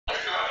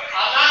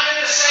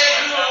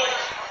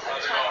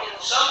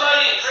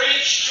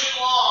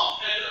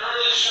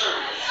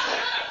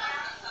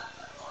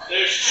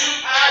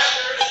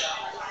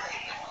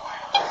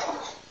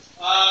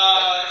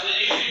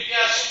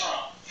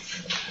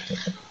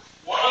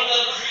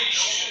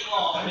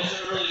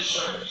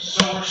service.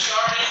 So we're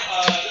starting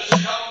just a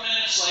couple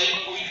minutes late,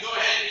 but we can go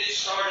ahead and get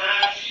started.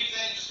 I have a few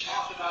things to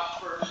talk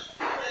about first.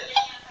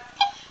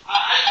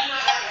 I do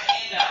not have a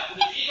handout, but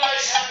if you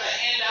guys have the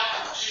handout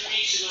from 2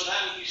 weeks ago, that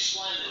would be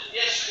splendid.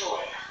 Yes,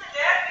 Joy?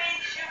 That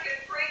means you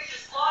can preach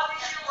as long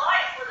as you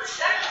like for the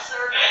second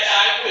service. And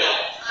I will.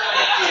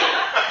 Thank you.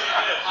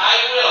 I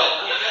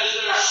will, because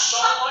there's so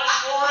much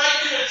more I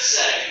could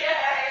say.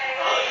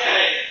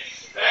 Okay.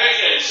 Very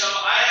good. So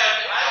I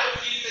have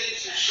a few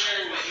things to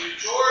share with you.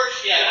 George,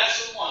 yeah,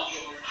 that's the one,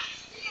 George.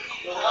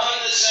 The one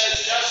that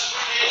says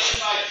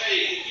justification by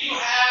faith. If you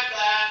have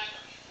that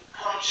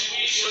from 2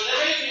 weeks ago,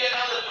 there may be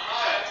another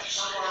pile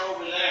somewhere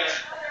over there.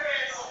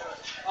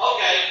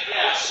 Okay,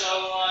 yeah,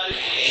 so if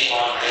you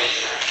want to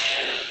raise your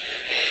hand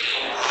and make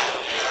a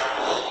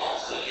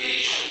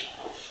multiplication.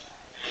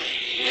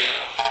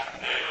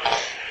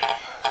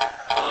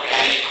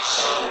 Okay,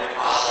 so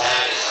all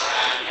that is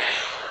around here.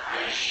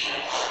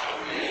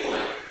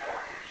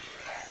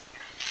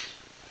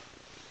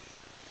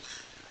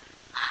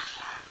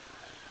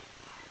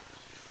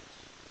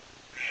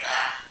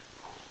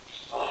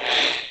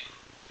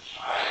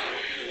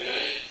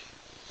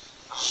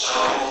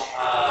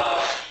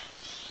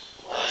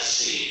 Let's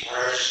see.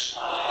 First,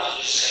 I'll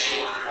just say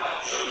a word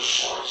about Joe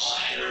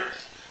Schwartzlander.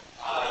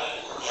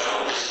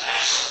 Joe is an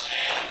excellent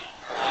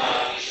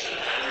man. He's been a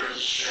member of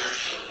this church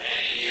for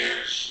many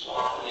years.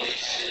 Lawfully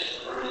attended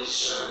the early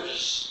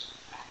service.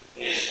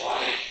 His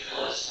wife,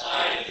 Phyllis,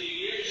 died a few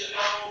years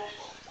ago.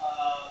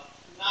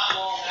 Not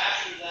long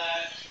after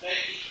that,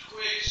 Becky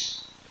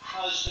Quick's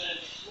husband,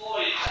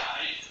 Floyd,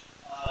 died.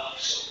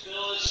 So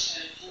Phyllis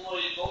and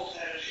Floyd both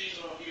had a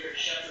funeral here at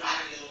Shepherd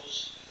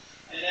Hills.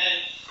 And then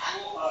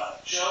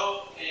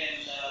Joe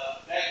and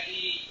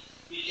Becky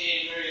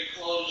became very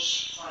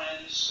close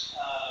friends,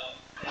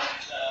 and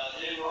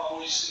they were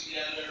always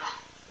together,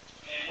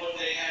 and what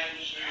they had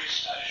was very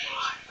special.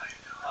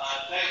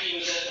 Becky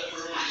was at the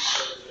early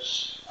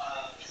service,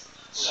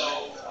 so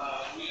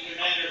we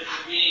commend her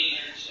for being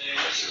here today.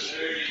 This is a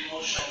very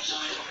emotional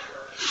time for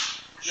her.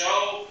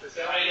 Joe,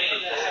 I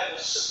need to have a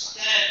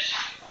stent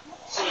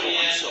put in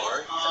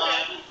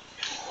on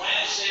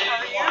Wednesday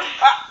morning.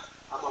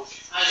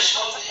 I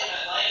spoke to him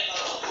at length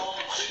on the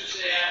phone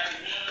Tuesday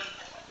afternoon,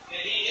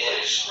 and he did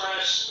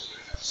express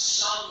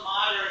some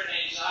moderate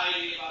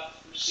anxiety about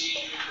the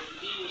procedure, but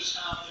he was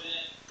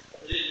confident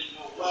that it would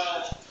go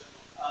well.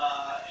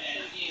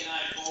 And he and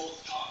I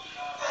both talked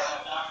about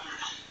how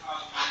doctors could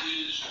probably do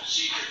this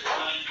procedure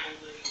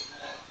blindfolded,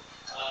 and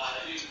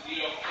that it would be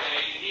okay.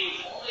 And he was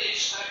only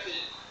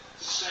expected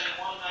to spend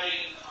one night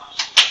in the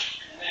hospital.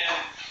 And then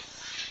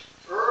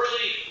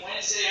early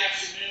Wednesday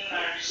afternoon,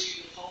 I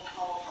received a phone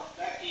call from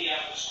Becky.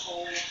 I was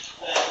told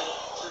that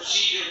the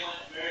procedure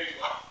went very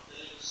well, that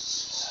it was a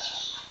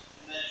success,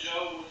 and that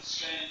Joe would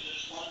spend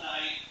just one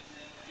night and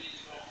then would need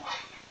to go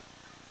home.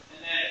 And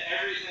then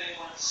everything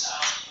went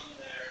south from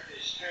there.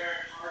 His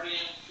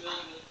pericardium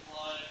filled with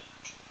blood,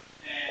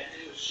 and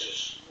it was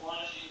just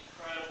one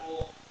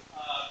incredible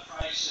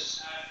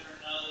crisis after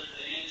another.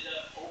 They ended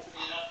up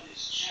opening up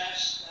his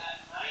chest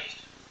that night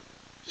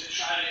to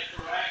try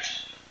to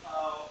correct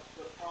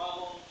the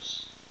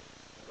problems.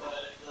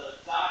 But the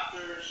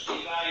doctor's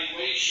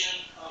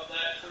evaluation of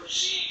that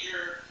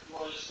procedure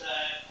was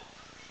that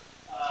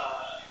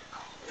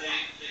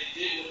they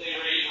did what they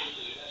were able to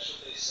do. That's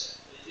what they said.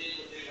 They did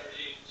what they were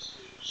able to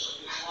do. So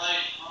his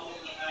life hung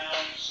in the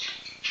balance,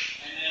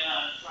 and then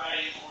on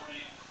Friday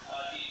morning,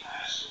 he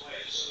passed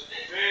away. So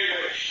very,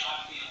 very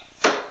shocking.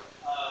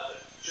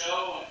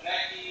 Joe and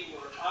Becky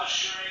were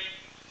ushering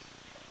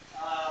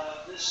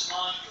this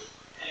month,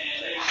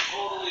 and they were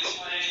totally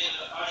planning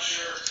to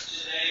usher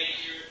today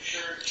here at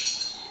church.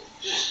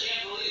 Just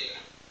can't believe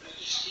it. I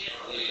just can't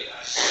believe it.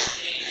 I still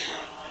can't get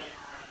my mind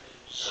around it.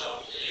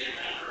 So, did you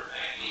remember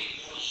Becky and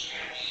Joe's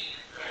family in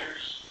your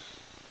prayers?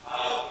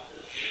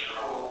 The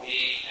funeral will be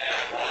at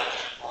 11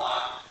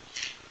 o'clock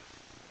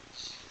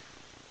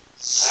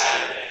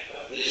Saturday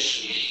of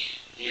this week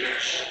here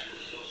at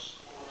Shepherd Hills,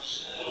 of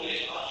course, and there'll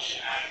be a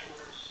luncheon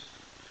afterwards.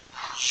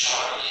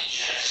 Charlene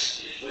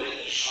Jensen is with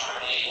us.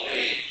 Charlene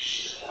Wade,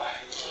 she's a black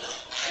woman.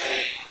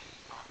 Okay?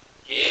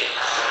 Get in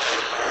touch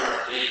with her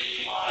if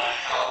you want to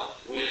help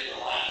with the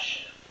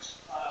luncheon.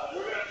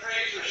 We're going to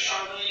pray for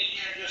Charlene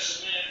here in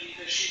just a minute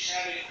because she's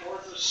having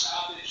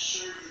orthoscopic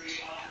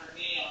surgery on her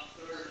knee on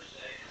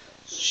Thursday.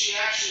 So she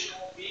actually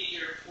won't be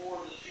here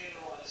for the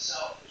funeral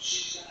itself, but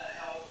she's going to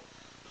help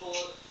pull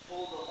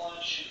the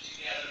luncheon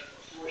together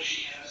before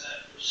she has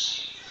that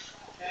procedure.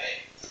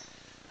 Okay?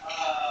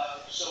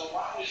 So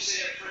why don't we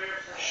say a prayer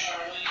for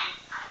Charlene,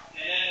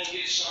 and then we'll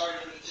get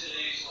started with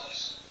today's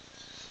lesson.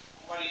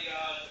 Almighty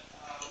God,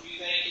 we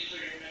thank you for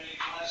your many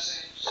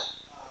blessings.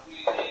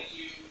 We thank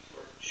you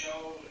for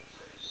Joe and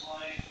for his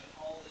life and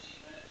all that he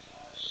meant to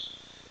us.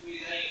 We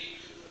thank you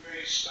for the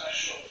very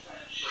special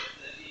friendship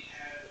that he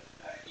had with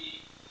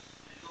Becky,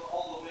 and for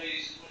all the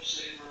ways in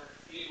which they were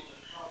able to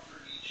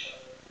comfort each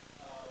other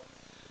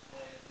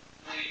when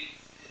they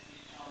had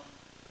become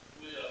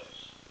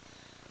widows.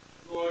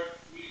 Lord,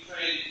 we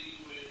pray that you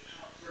would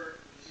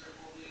comfort with your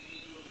holy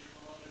angels, your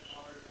beloved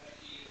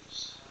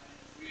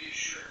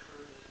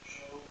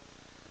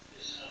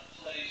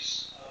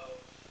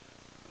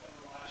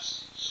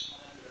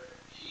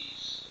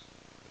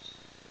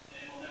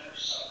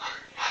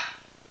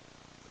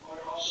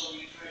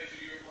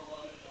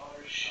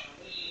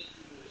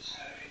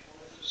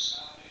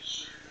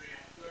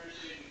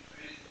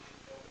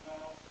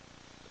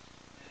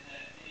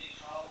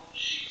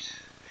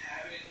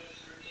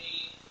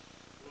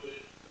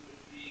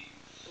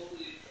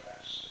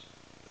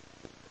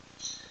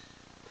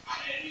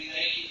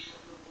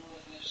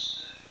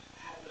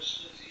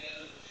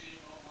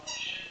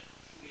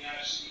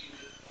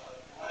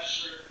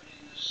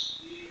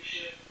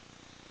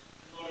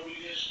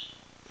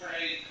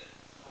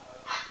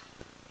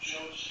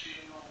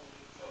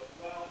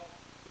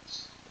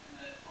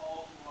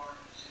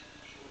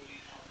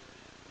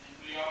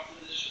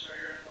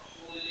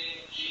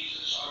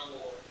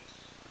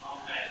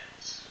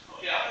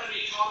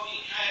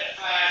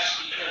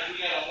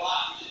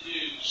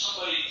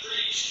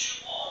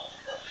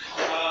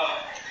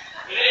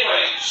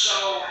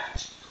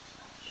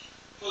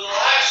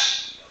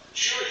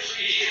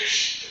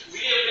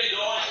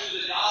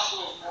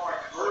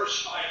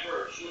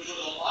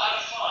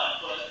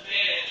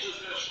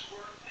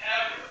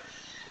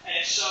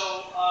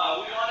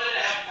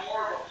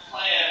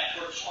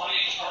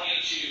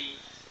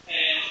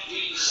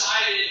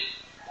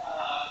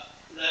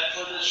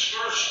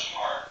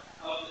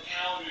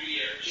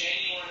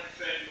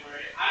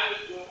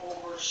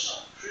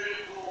some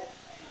critical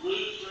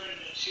Lutheran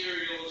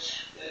materials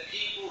that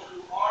people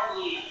who are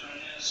Lutheran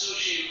and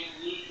associated with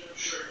the Lutheran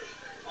Church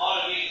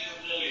ought to be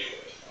familiar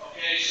with.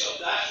 Okay, so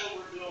that's what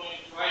we're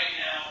doing right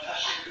now.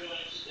 That's what we're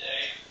doing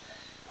today.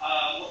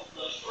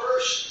 The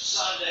first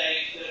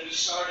Sunday that we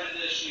started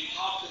this, we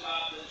talked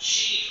about the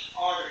chief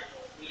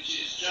article, which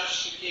is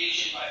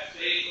justification by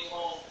faith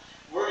alone.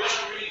 We're going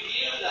to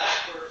review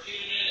that for a few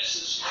minutes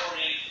this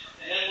morning,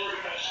 and then we're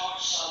going to talk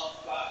some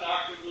about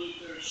Dr.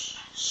 Luther's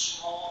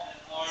small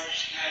and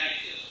large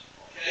catechism.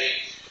 Okay?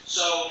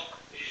 So,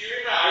 if you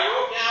remember, I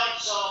wrote down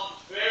some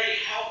very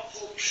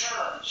helpful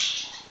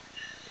terms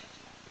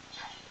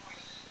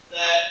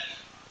that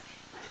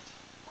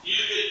you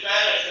could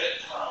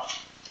benefit from.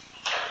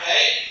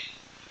 Okay?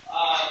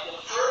 The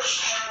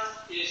first term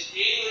is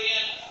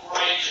alien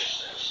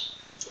righteousness.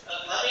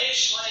 Let me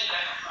explain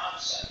that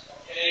concept.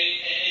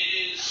 Okay? And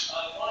it is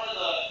one of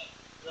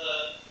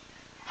the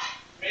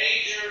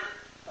major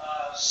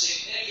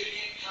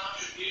significant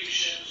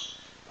contributions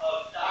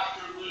of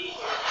Dr.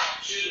 Luther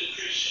to the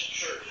Christian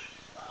church.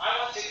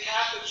 I went to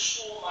Catholic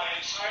school my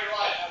entire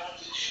life. I went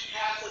to 2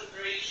 Catholic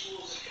grade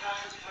schools, a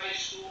Catholic high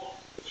school,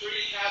 3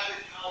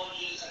 Catholic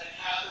colleges, and a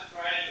Catholic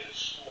graduate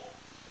school.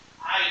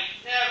 I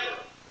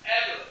never,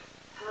 ever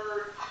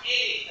heard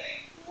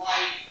anything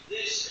like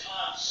this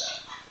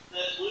concept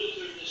that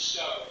Luther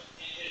discovered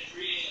in his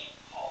reading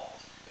of Paul.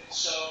 And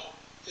so,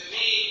 to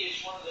me,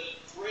 it's one of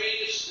the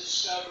greatest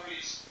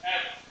discoveries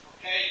ever.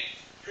 Okay?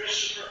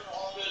 Christopher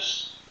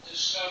Columbus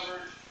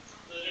discovered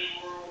the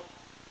New World.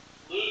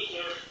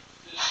 Luther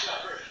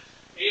discovered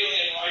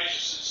alien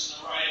righteousness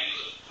in the writings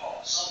of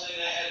Paul, something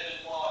that had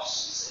been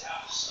lost since the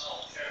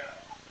apostolic era.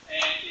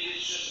 And it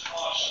is just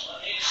awesome.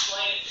 Let me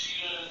explain it to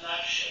you in a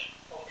nutshell.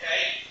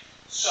 Okay?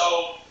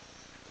 So,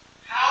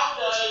 how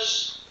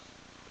does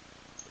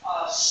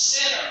a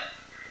sinner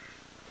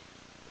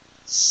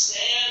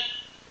stand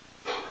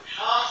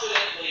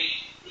confidently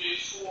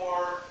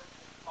before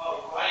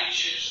a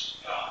righteous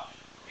God?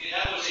 Okay,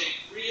 that was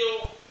a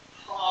real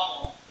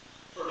problem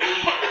for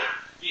Luther,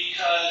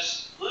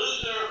 because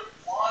Luther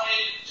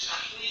wanted to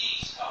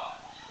please God,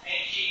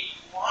 and he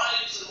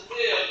wanted to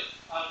live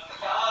a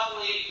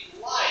godly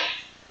life,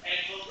 and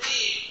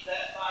believed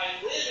that by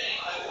living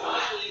a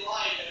godly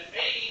life and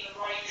making the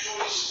right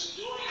choices and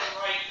doing the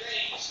right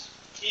things,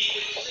 he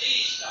could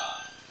please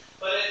God.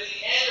 But at the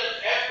end of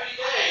every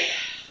day,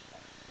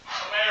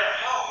 no matter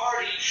how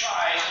hard he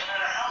tried, no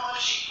matter how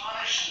much he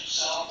punished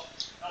himself,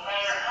 no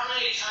matter how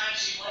many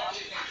times he went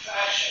to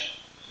confession,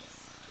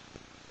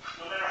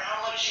 no matter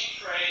how much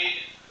he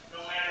prayed, no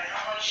matter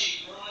how much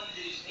he ruined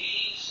his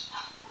knees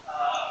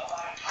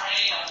by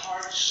praying on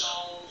hard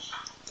stones,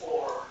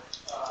 or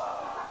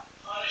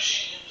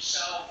punishing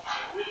himself by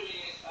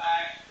whipping his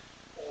back,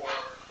 or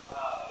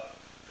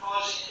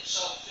causing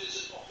himself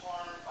physical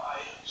harm by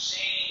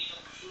abstaining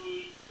from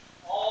food,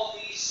 all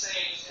these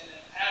things in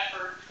an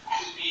effort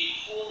to be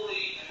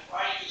holy and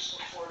righteous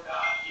before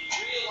God, he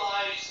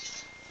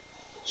realized,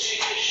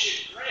 to his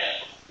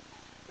chagrin,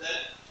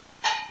 that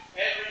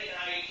every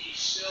night he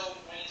still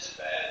went to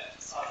bed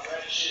a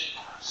wretched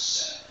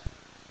sinner.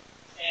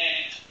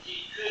 And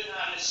he could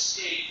not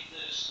escape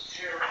this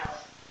terrible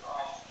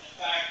problem. In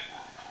fact,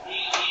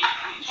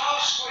 he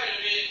talks quite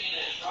a bit in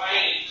his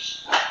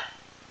writings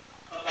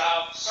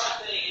about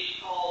something he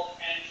called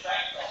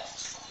infectum.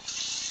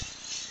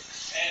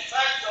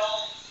 Infectum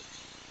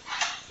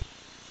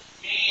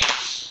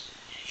means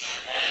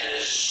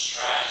tremendous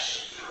stress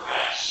or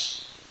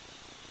duress.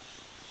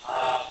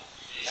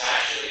 It's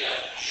actually a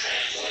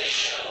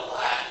translation of the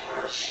Latin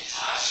word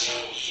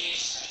tentatio, which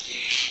means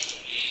temptation, but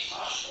it means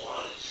much more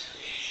than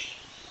temptation.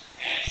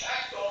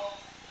 Infectum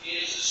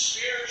is a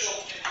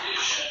spiritual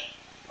condition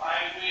by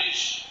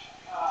which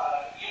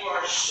you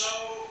are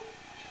so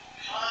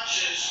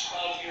conscious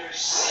of your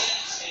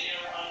sins and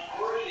your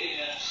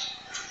unworthiness,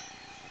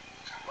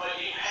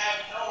 but you have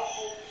no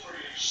hope for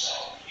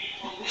yourself. You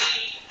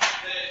believe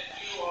that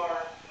you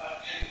are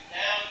a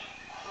condemned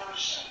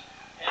person,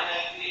 and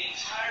that the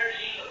entire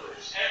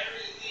universe,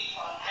 every leaf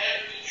on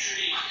every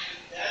tree,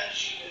 condemns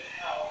you to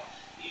hell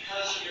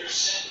because of your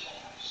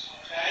sinfulness.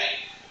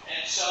 Okay?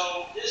 And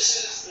so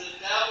this is the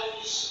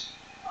devil's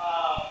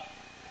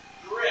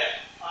grip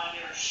on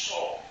your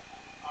soul.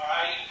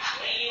 Alright?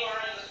 When you are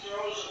in the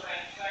throes of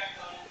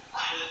infectum,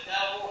 the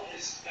devil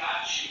has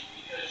got you,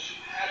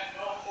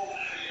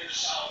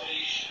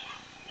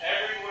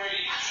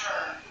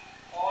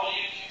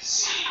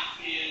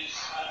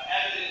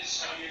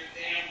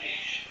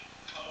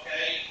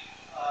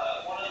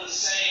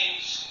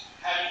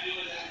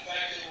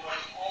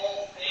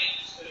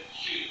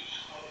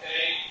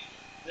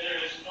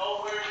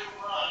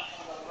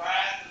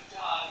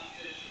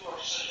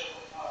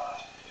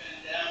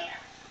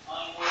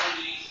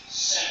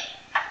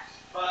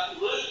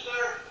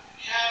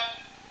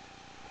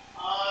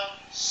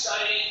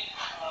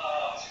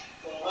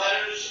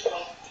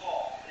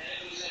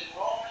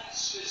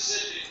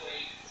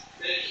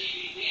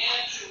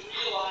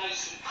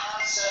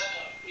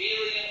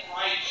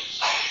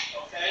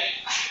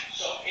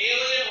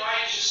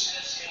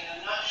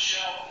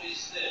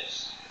 is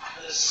this.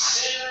 The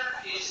sinner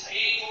is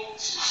able to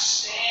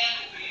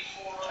stand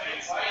before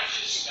a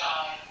righteous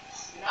God,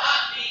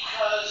 not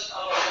because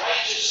of a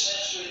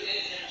righteousness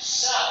within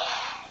himself,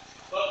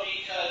 but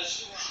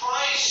because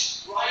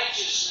Christ's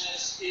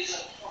righteousness is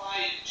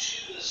applied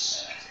to the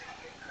sinner.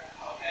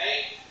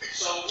 Okay?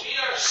 So we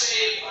are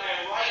saved by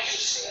a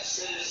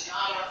righteousness that is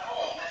not our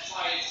own. That's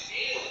why it's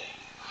alien.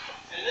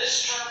 And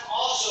this term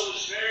also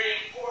is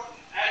very important,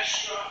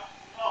 extra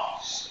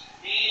nos,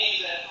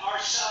 meaning that our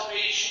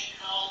salvation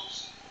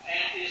comes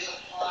and is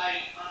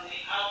applied on the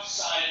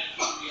outside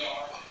of who we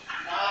are,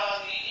 not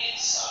on the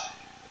inside.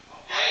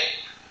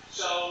 Okay?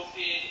 So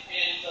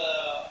in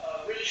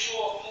the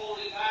ritual of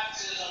holy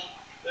baptism,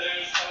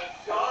 there's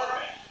a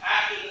garment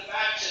after the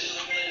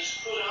baptism that is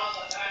put on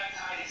the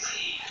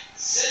baptizee,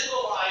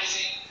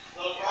 symbolizing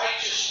the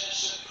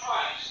righteousness of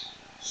Christ.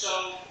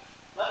 So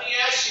let me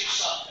ask you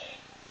something.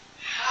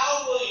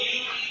 How will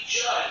you be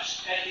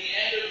judged at the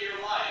end of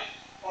your life,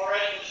 or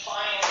at the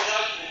final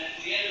judgment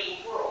at the end of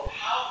the world?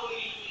 How will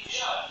you be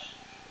judged?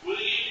 Will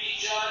you be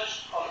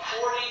judged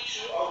according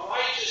to a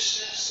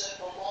righteousness that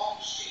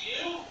belongs to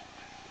you?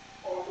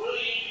 Or will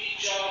you be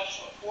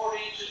judged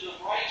according to the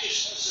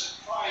righteousness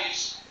of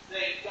Christ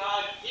that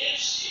God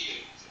gives to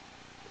you?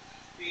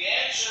 The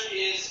answer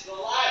is the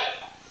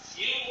latter.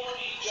 You will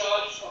be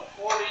judged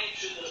according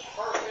to the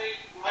perfect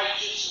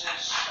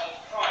righteousness of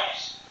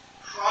Christ.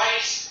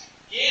 Christ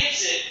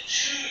gives it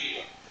to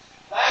you.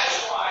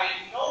 That's why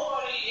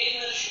nobody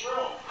in this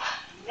room,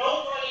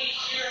 nobody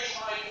hearing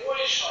my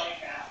voice right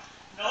now,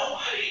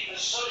 nobody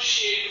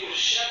associated with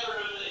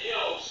Shepherd of the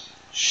Hills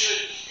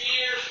should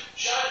fear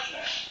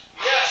judgment.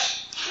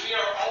 Yes, we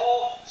are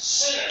all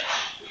sinners.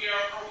 We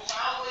are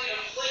profoundly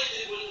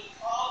afflicted with the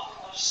problem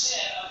of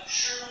sin, of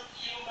true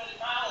human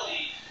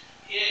malady.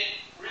 It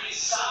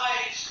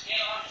resides in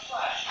our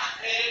flesh,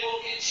 and it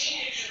will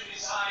continue to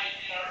reside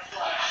in our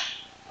flesh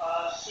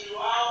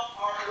throughout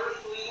our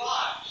earthly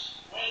lives.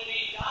 When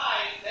we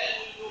die,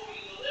 then we will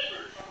be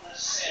delivered from the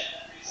sin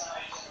that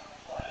resides in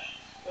our flesh.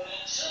 But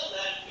until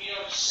then, we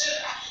are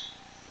sinners.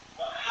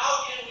 But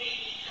how can we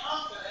be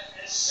confident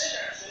as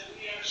sinners that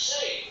we are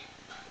saved?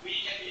 We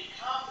can be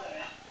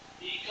confident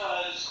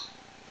because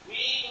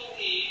we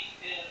believe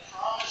in the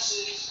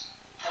promises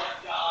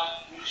of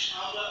God which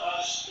come to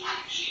us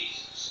through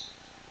Jesus.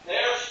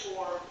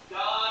 Therefore,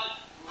 God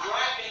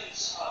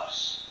reckons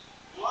us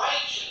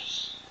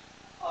righteous,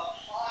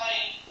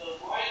 applying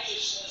the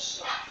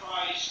righteousness of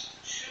Christ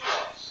to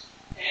us.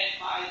 And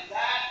by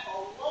that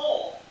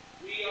alone,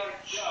 we are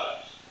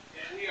judged.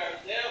 And we are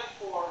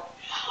therefore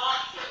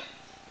confident,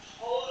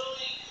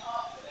 totally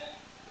confident,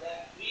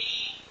 that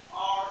we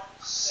are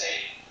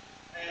saved.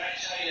 And I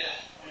tell you,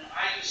 when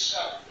I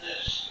discovered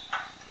this,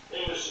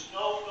 there was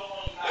no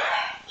going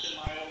back to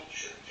my old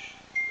church.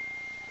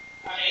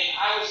 I mean,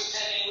 I was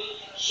attending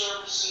Lutheran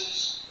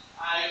services.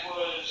 I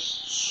was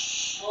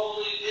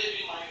slowly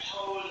dipping my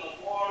toe in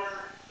the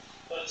water,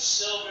 but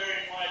still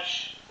very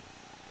much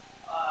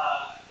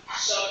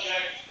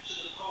subject to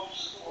the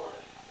Pope's authority.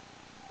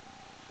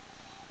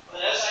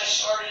 But as I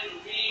started to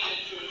read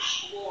and to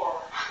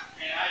explore,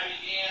 and I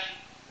began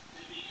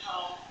to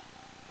become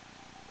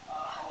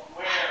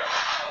aware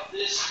of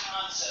this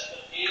concept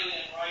of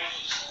alien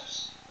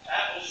righteousness,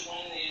 that was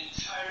when the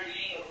entire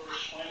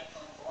universe went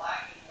from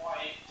black and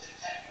white to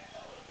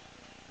technicolor.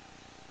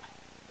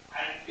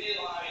 I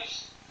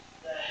realized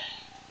that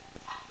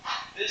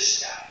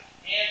this guy,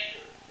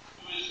 Andrew,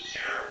 who is a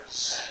terrible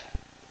sinner,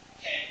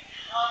 can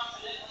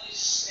confidently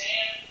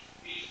stand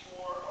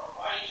before a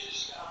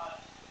righteous God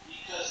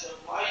because the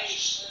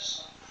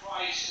righteousness of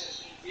Christ has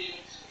been given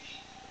to me,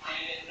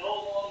 and it no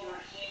longer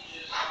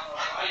hinges on the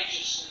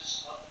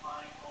righteousness of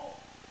my own.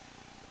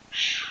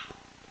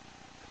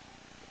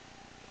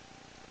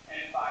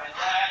 And by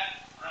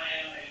that, I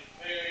am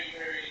a very,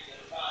 very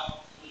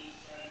devout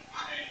Lutheran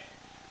man.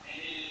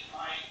 And it is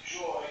my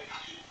joy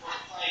to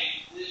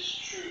proclaim this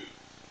truth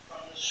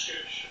from the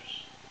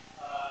Scriptures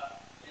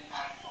in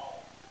my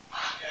home.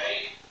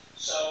 Okay?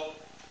 So,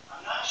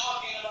 I'm not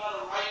talking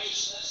about a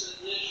righteousness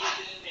that lives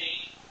within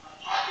me. I'm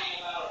talking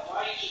about a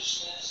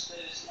righteousness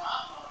that is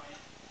not mine,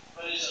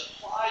 but is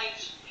applied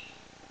to me.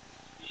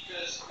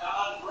 Because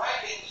God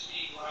reckons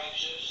me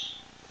righteous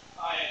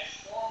by a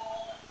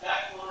formal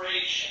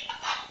declaration.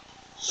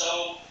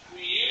 So,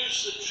 we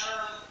use the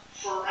term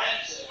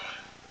forensic,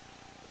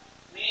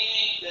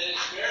 meaning that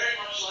it's very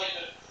much like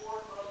a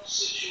courtroom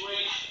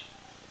situation.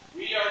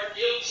 We are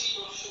guilty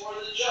before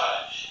the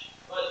judge,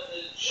 but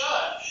the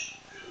judge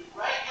who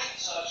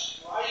reckons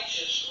us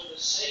righteous for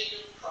the sake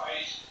of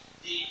Christ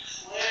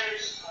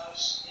declares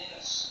us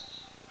innocent.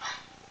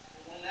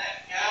 And when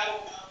that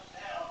gavel comes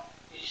down,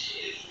 it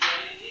is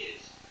what it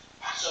is.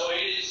 So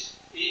it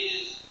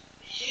is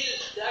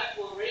his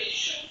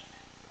declaration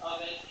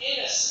of an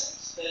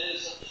innocence that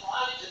is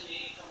applied to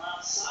me from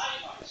outside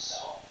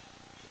myself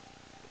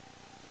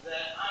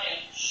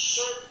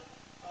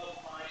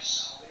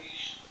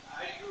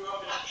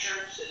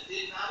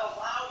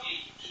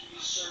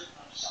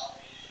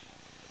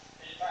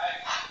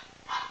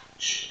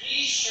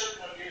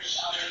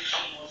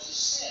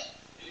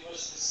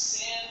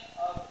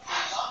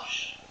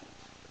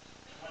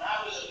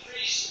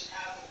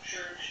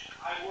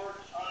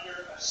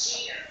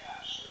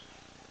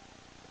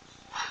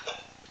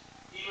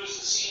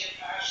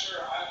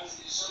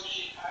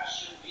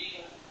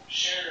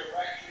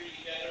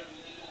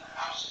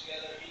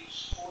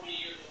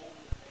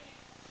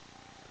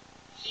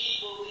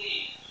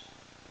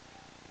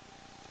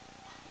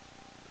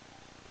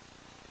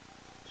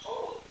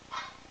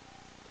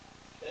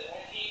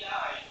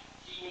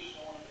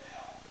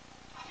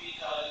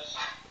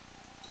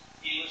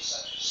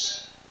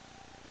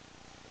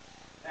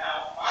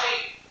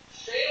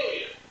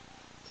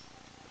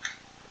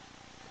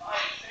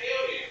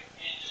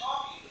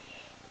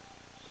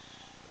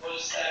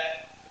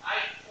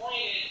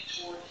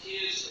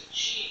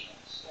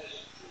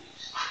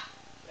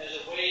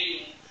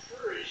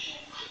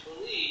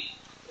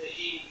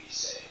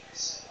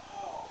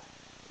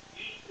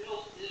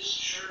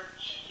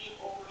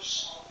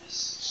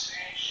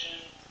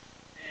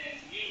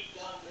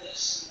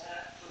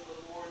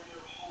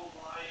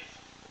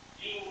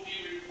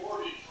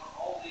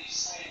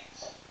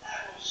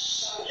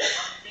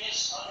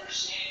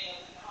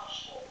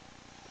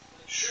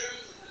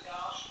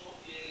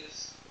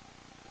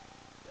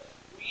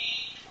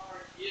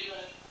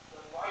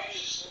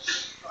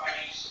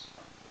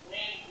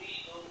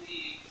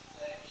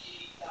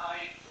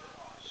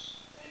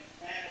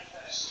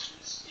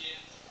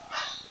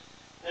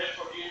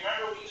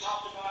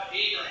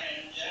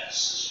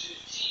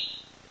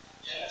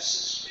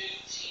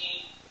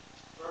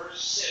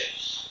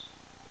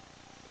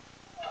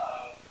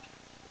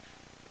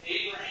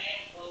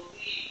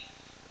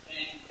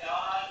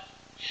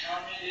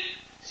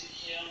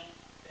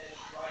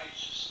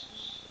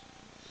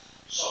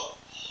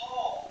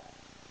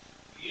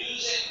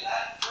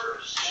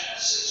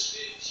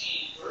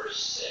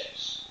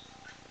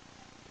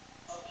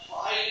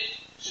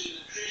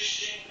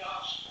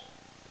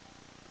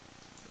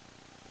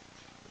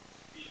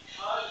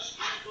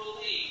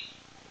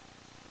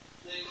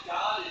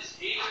God is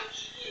able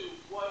to do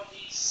what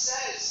He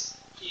says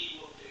He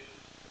will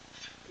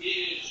do. It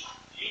is,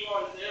 you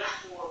are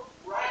therefore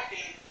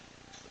reckoned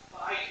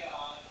by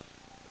God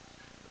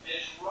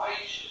as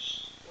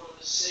righteous for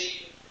the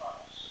sake of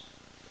Christ.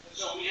 And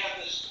so we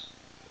have this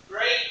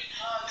great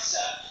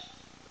concept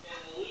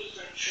in the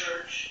Lutheran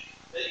Church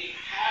that you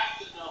have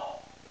to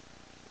know.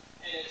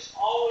 And it's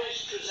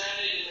always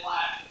presented in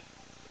Latin.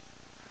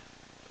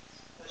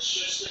 That's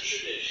just the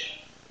tradition.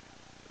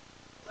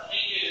 Let me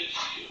give it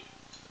to you.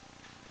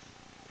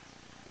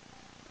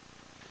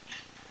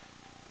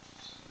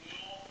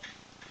 You'll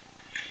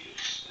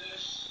use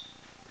this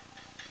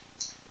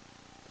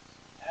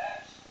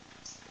at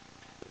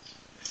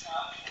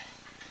God.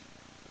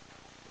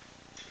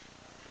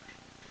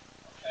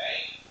 Okay?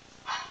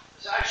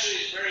 This actually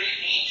is very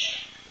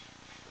ancient,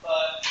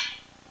 but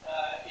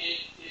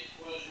it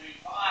was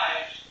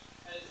revived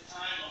at the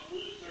time of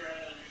Luther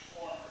and the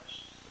Reformers.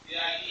 The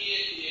idea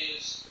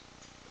is,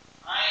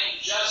 I am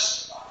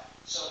justified.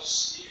 So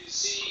you can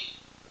see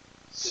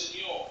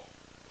Senor,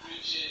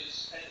 which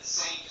is at the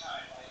same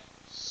time, like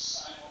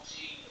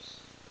simultaneous.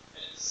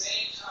 At the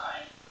same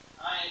time,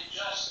 I am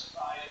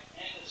justified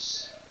and a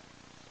sinner.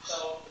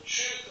 So the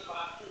truth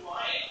about who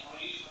I am,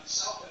 I'll use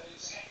myself as an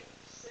example,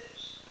 is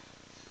this.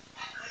 I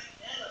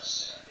am a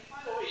sinner. And by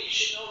the way, you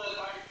should know that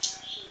about your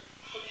pastor.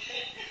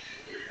 Okay?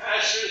 Your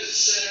pastor is a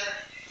sinner.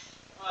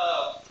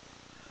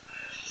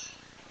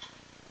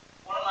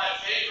 One of my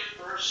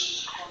favorite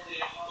verses from the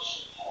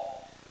Apostle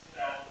Paul.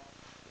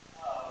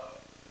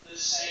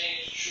 This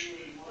saying is true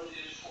and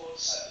worthy of full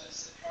acceptance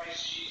that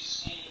Christ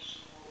Jesus came into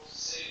the world to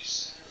save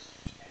sinners,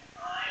 and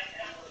I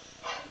am the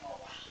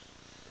foremost.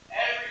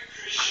 Every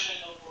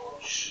Christian in the world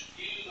should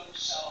view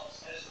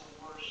themselves as the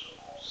worst of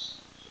all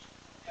sinners.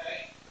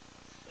 Okay?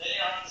 They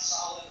are on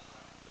solid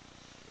ground.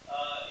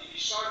 If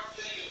you start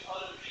to think of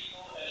other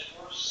people as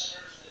worse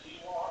sinners than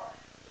you are,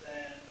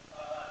 then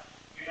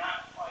you're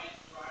not quite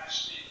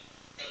grasping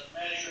the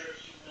measure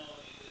of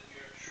humility that we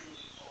are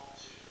truly called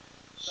to.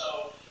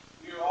 So,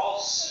 we're all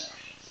sinners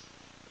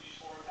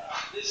before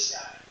God. This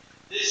guy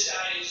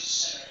is a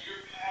sinner.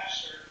 Your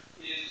pastor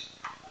is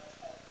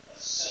a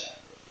sinner,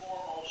 the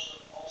foremost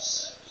of all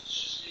sinners. Let's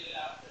just get it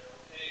out there,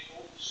 okay?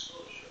 Full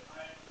disclosure, I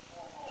am the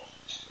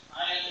foremost. I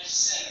am a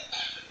sinner.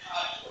 The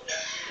Catholic,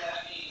 that's what that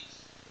means.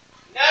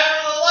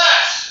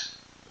 Nevertheless,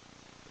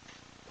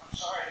 I'm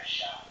sorry to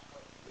shout,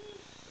 but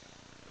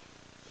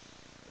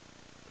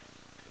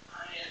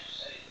I am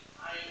saved.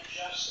 I am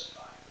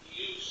justified,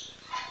 used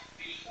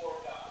before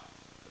God.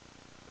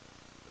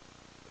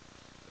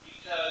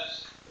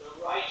 Because the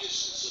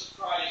righteousness of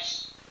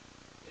Christ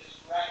is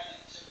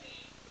reckoned to me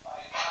by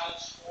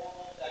God's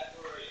formal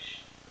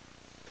declaration.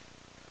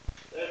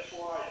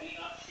 Therefore, I do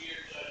not fear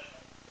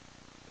judgment.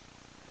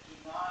 I do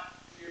not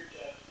fear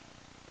judgment.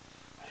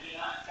 I do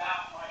not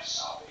doubt my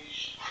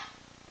salvation.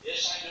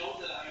 Yes, I know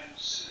that I am a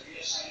sinner.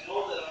 Yes, I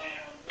know that I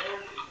am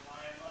unworthy, that I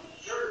am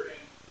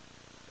undeserving.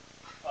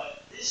 But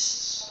this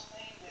is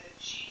something that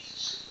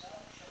Jesus has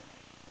done for me.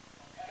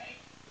 Okay?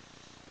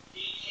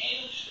 He came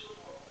into the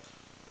world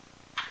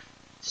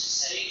to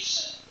save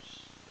sinners.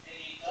 And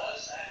He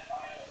does that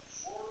by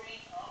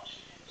absorbing unto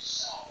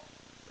Himself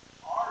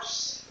our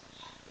sins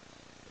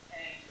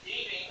and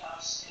giving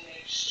us in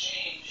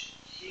exchange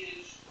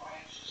His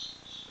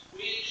righteousness,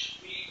 which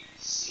we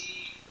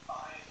receive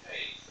by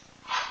faith.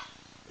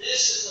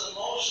 This is the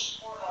most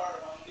important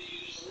article. I'm going to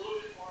use a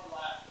little bit more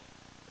Latin.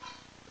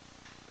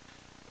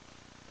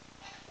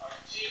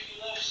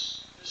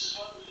 Articulus, this is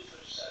what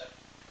Luther said.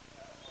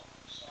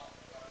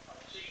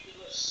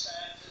 Articulus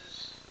sanctus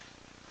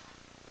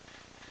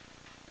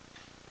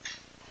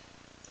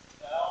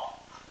vel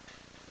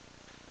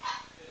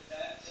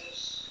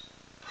cadentis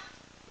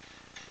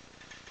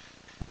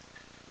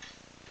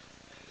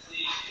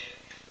ecclesiae,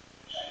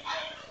 which I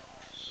never know how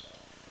to spell.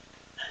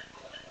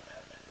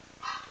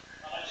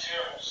 I'm a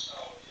terrible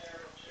speller.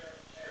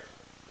 Terrible.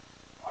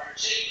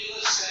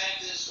 Articulus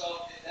sanctus vel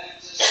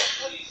cadentis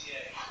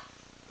ecclesiae.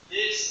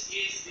 This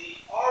is the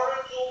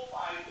article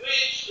by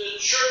which the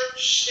church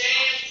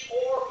stands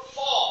or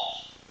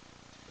falls.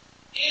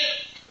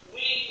 If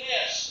we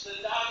miss the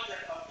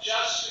doctrine of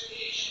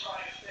justification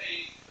by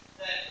faith,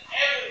 then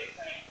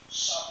everything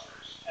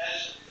suffers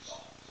as a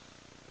result.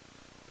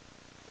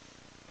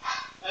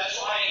 That's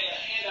why in the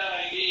handout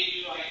I gave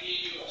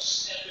you a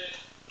snippet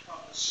from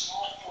the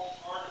small print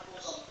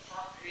articles on the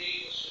front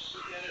page. Let's just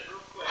look at it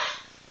real quick.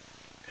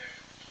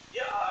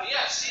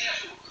 Yeah, Steve,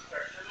 ask you a quick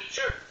question. I mean,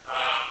 sure. I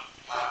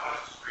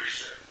was pretty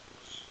sure it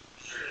was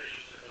sure that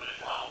he was going to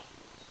help.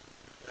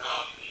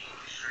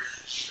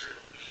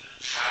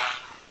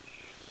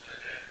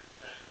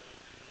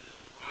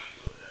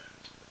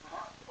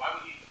 Why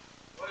would he?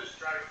 What is the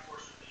driving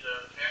force of the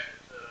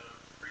Catholic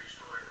priest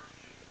or whatever?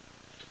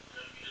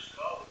 You just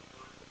call it.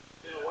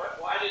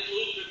 Why did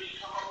Luther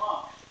become a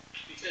monk?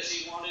 Because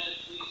he wanted to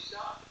please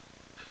God.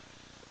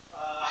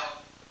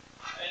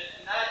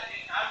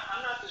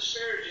 I'm not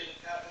disparaging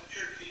the Catholic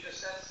Church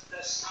because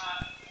that's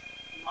not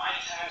my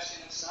task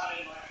and it's not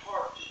in my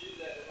heart to do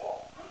that at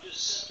all. I'm just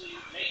simply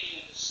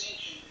making a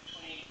distinction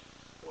between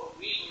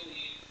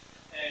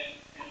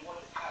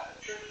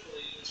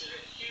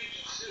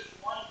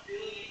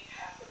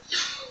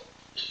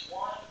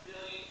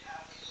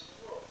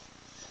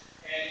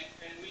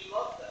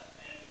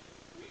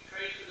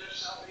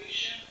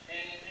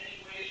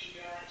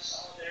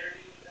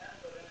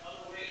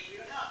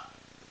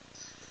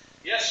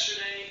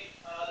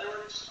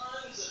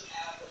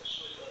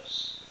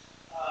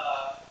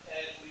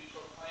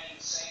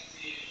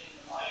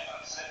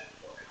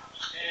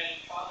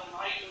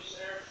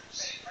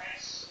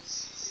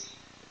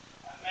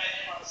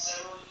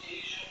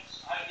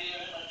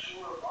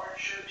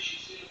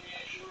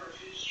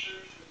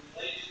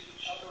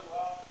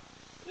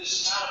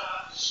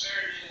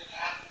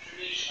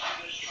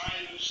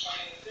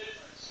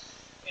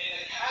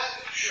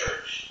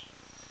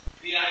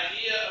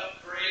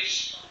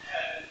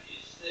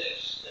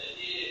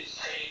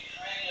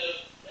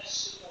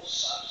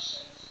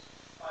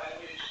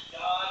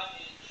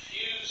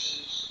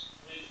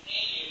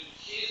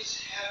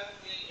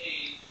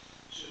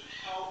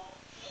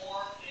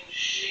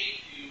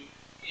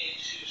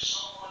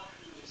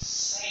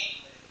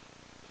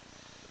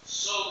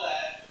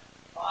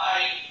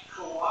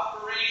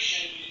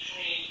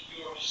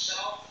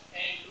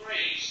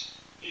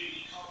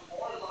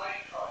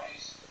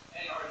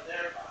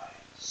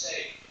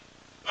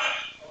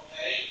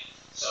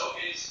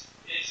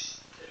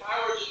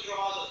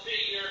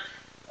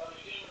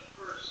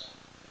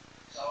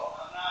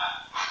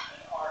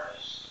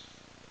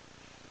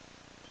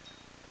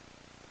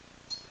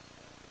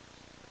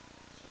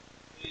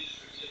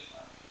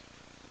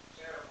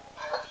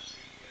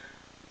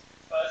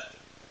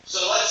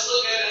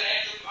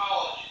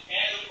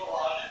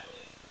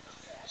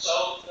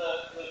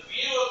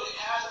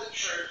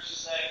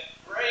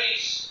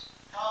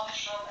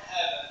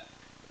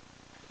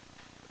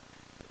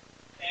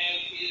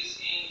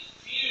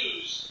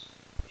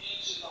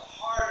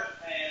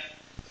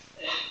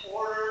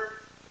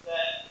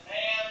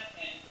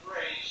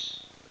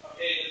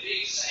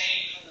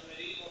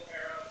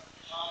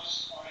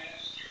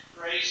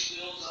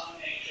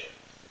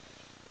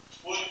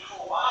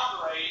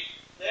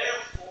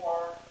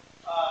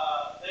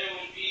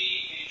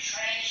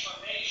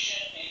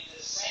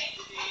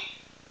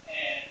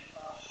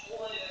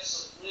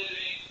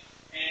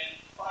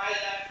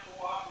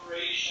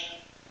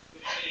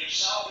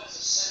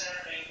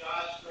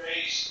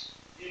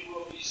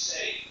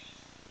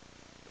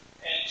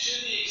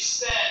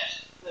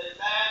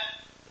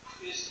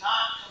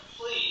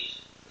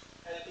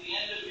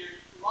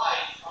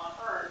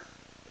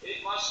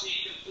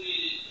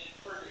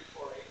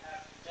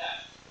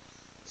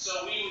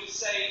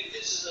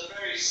this is a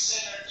very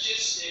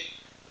synergistic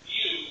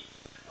view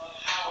of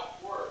how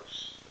it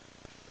works.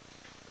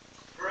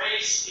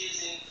 Grace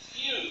is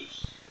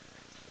infused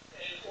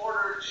in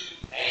order to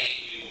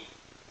make you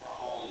a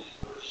holy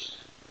person.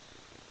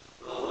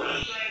 The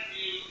Lutheran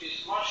view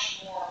is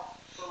much more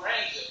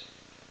forensic.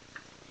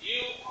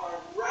 You are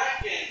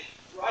reckoned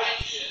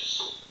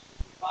righteous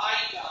by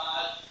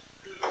God,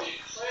 who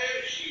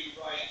declares you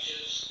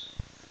righteous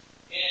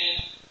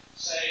in,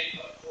 say,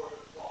 a court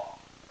of law.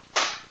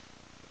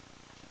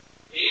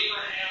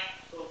 Abraham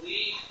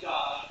believed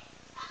God,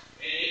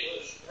 and it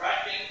was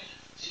reckoned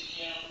to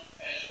him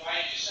as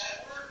righteous.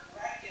 That word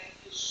reckoned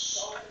is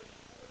so important.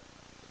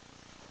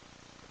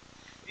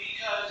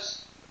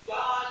 Because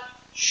God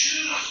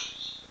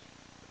chooses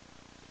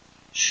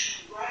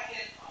to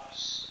reckon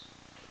us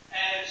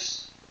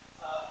as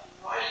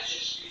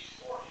righteous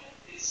before Him.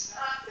 It's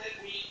not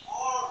that we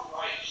are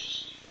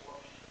righteous before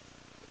Him.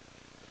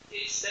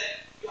 It's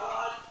that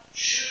God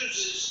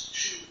chooses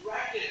to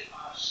reckon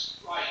us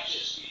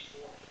righteous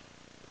before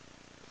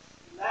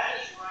Him. That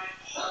is why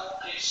Paul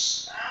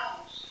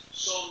expounds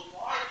so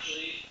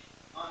largely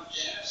on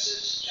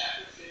Genesis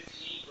chapter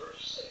 15,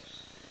 verse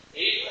 6.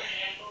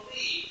 Abraham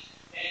believed,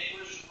 and it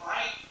was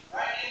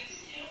reckoned to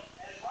him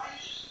as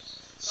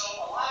righteousness. So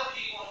a lot of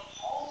people in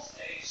Paul's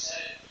day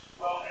said,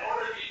 well, in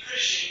order to be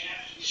Christian, you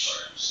have to be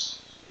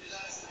circumcised, because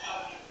that's the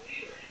covenant of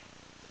Abraham.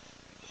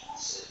 Paul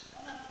says,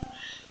 no,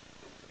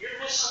 you're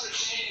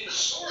misunderstanding the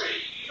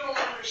story. You don't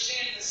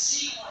understand the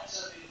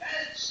sequence of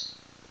events.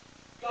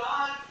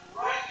 God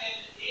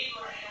reckoned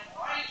Abraham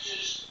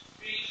righteous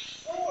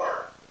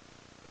before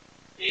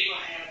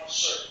Abraham was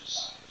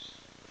circumcised.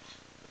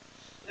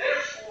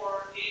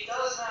 Therefore, it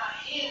does not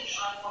hinge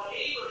on what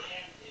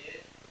Abraham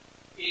did.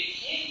 It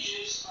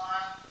hinges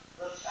on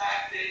the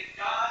fact that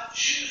God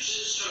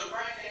chooses to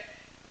reckon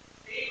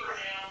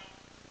Abraham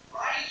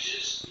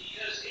righteous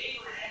because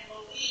Abraham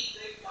believed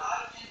that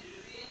God can do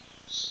the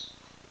impossible.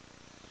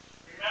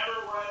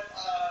 Remember what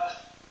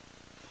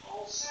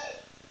Paul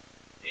said.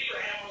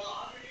 Abraham was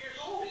 100 years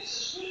old. He's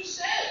as good as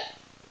dead.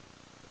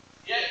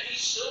 Yet he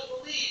still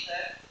believed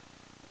that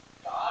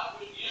God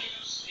would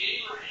use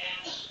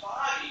Abraham's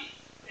body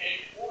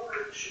in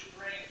order to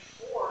bring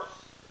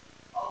forth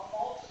a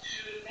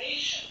multitude of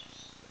nations.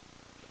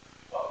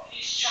 Well,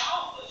 he's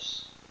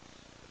childless,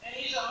 and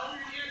he's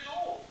 100 years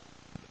old,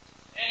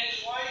 and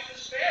his wife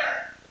is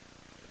barren.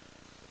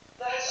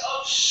 That's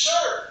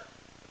absurd.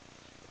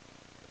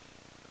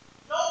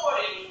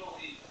 Nobody would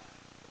believe that.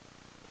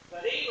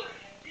 But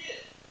Abraham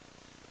did.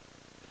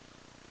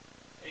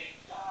 And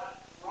God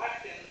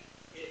reckoned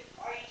it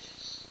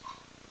righteous,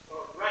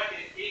 or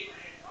reckoned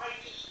Abraham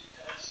righteous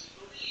because he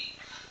believed.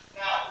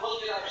 Now,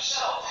 look at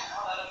ourselves and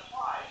how that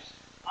applies.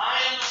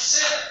 I am a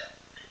sinner.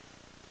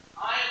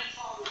 I am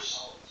Father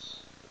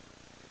Souls.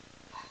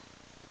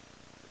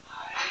 I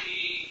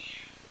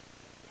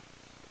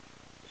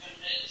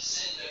commit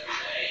sins every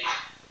day.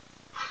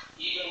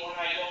 Even when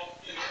I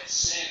don't commit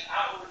sin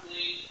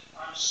outwardly,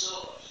 I'm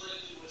still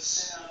afflicted with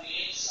sin on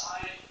the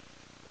inside.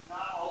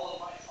 Not all of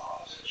my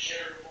thoughts are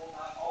charitable.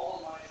 Not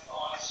all of my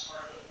thoughts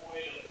are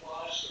devoid of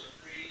lust or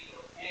greed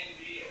or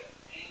envy or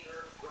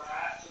anger,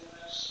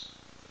 wrathfulness.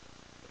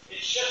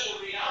 It's just a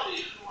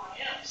reality of who I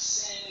am.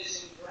 Sin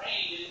is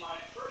ingrained in my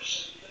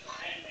person because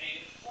I am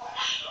made of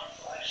flesh. Our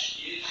flesh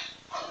is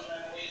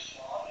fundamentally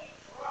flawed and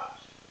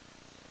corrupt.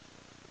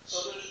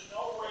 So there's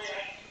no way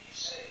I can be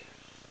saved.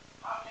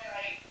 How can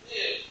I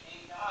live in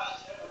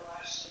God's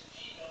everlasting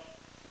kingdom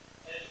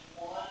as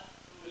one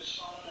who is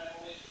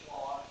fundamentally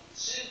flawed and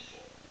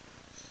sinful?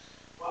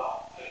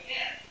 Well,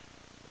 again,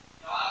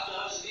 God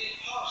does the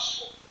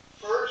impossible.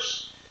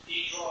 First,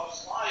 He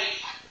draws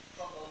life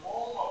from the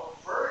womb of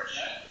a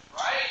virgin,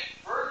 right?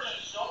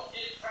 Virgins don't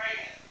get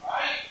pregnant,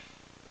 right?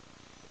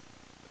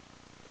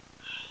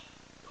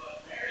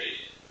 But Mary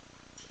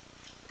did.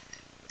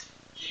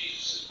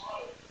 Jesus'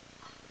 mother.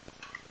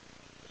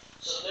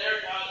 So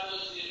there God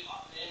does the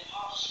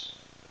impossible.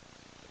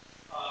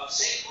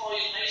 St. Paul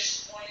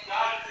makes the point,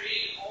 God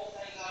created all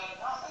things out of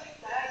nothing.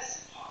 That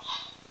is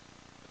impossible.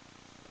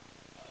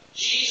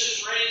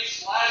 Jesus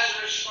raised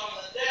Lazarus from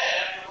the dead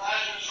after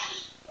Lazarus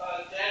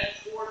was dead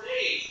 4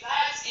 days.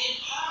 That's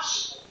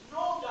impossible.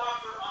 No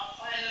doctor on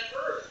planet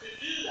Earth could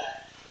do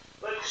that.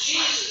 But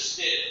Jesus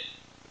did it.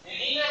 And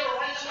He never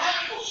went to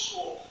medical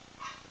school.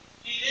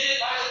 He did it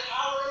by the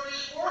power of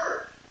His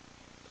Word.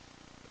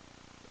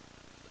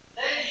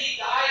 Then He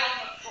died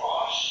on the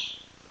cross.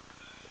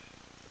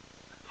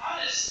 How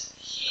does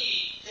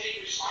He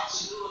take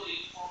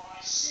responsibility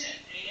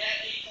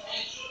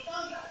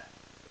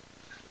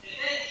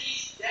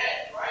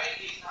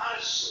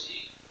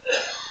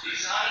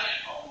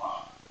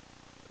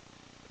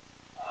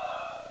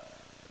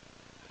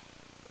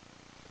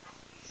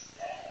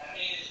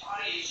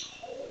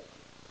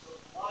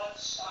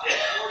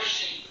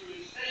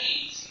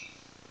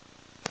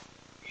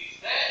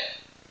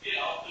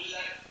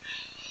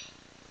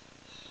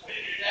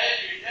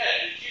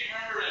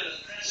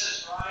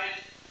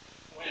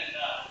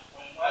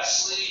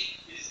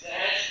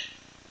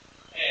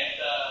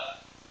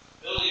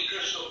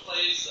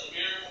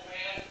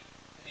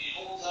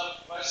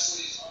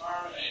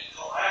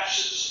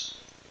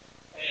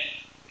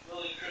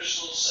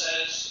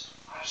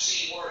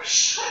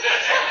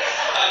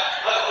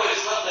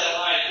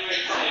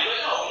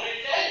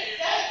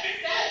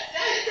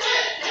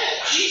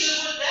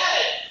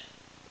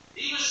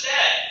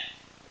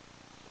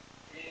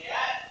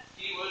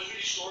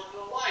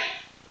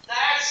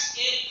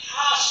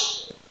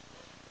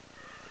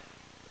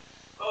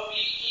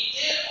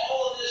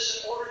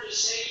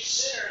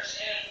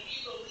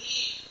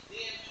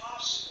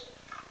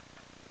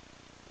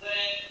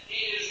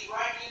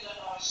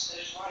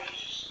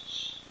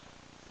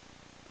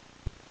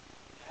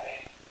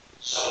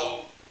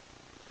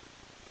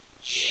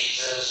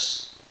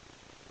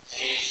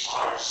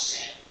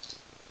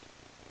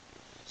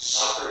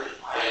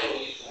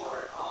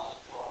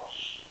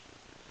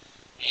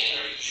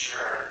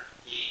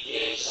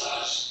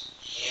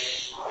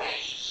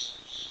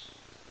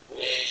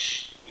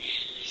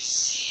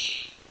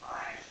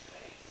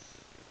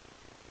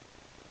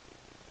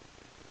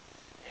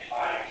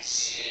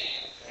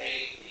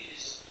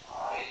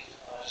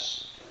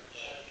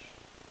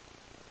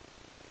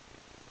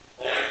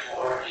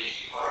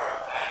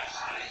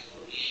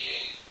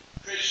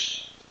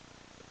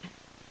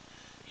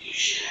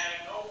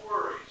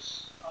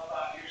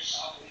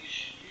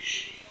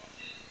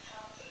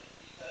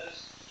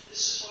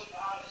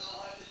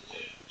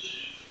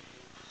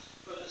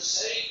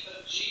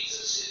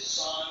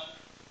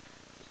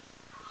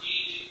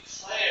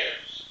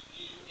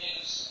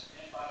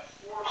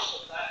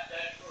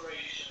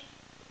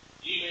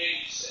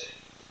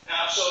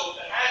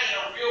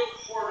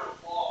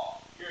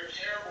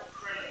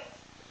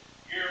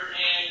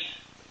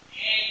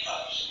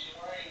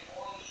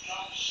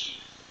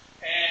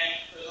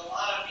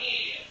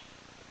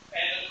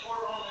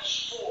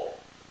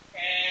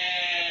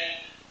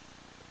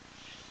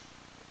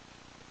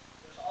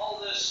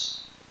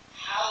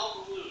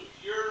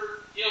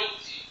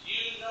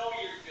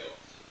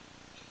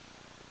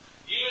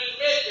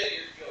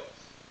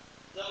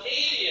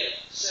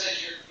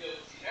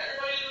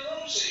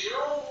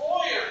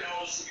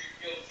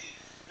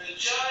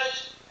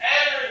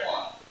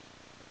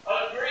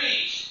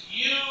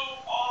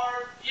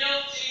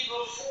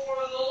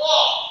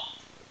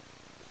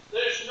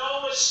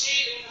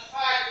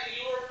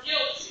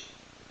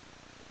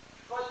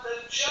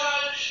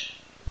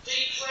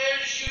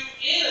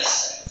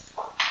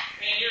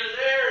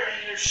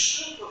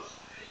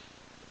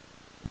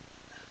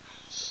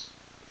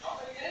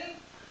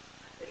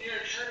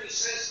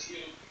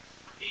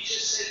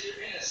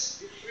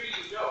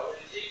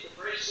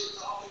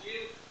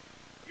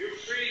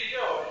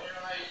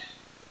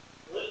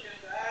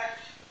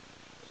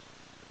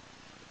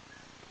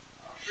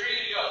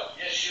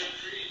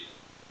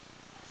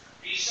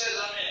says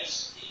I'm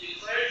innocent. He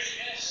declares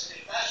you innocent.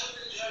 If that's what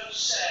the judge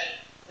said,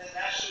 then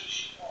that's what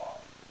you are.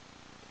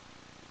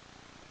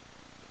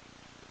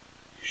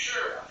 You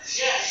sure about this?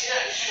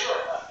 Yes,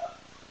 sure.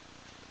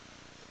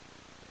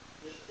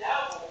 The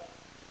devil,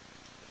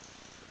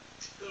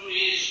 who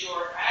is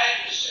your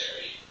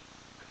adversary,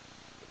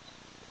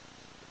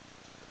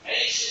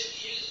 makes it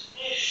his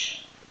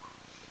mission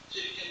to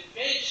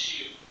convince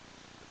you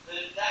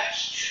that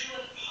that's true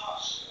and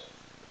possible.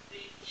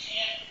 It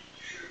can't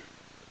be true.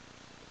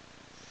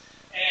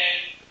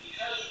 And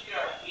because we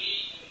are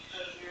weak, and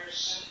because we are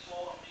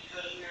sinful, and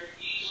because we are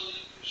easily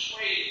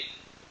persuaded,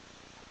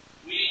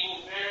 we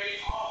will very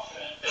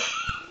often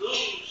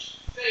lose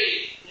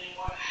faith in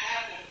what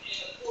happened in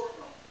the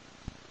courtroom.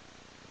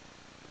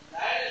 And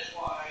that is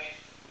why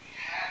we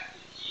have to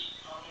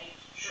keep coming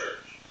to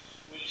church,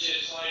 which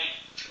is like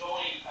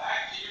going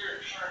back to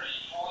your attorney,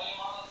 calling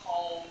him on the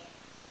phone,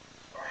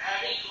 or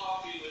having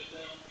coffee with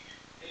them,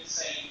 and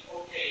saying,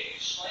 okay,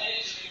 explain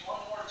it to me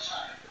one more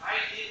time. I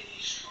did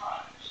these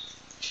crimes,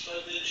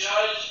 but the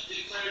judge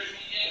declares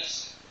me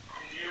innocent.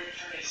 And your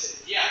attorney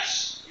said,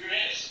 yes, you're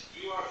innocent.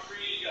 You are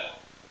free to go.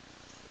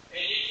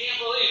 And you can't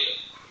believe it.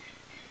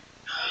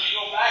 And you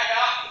go back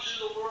out into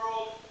the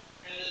world,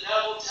 and the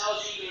devil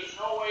tells you there's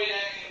no way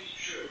that can be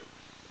true.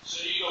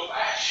 So you go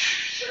back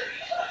to your attorney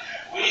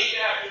week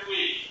after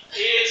week.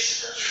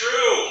 It's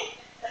true.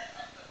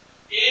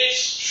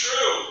 It's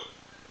true.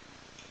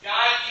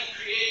 God can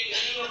create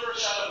the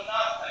universe out of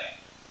nothing.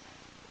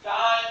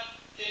 God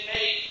can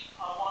make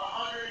a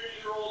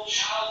 100-year-old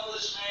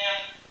childless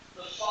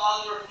man the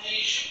father of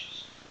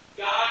nations.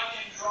 God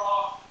can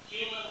draw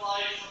human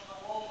life from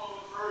the womb of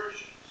a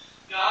virgin.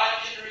 God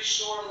can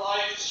restore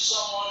life to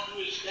someone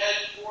who is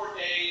dead 4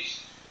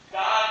 days.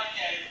 God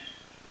can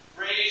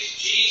raise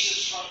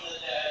Jesus from the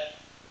dead.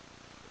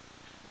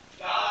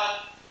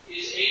 God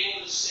is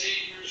able to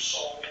save your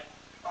soul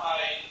by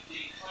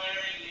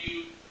declaring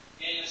you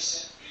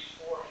innocent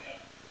before Him.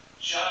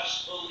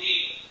 Just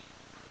believe it.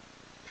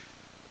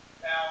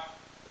 Now,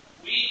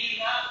 we do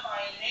not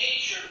by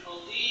nature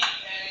believe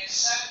and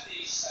accept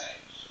these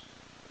things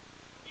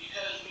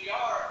because we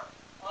are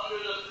under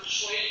the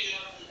persuasion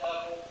of the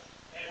devil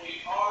and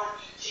we are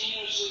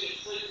continuously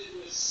afflicted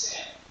with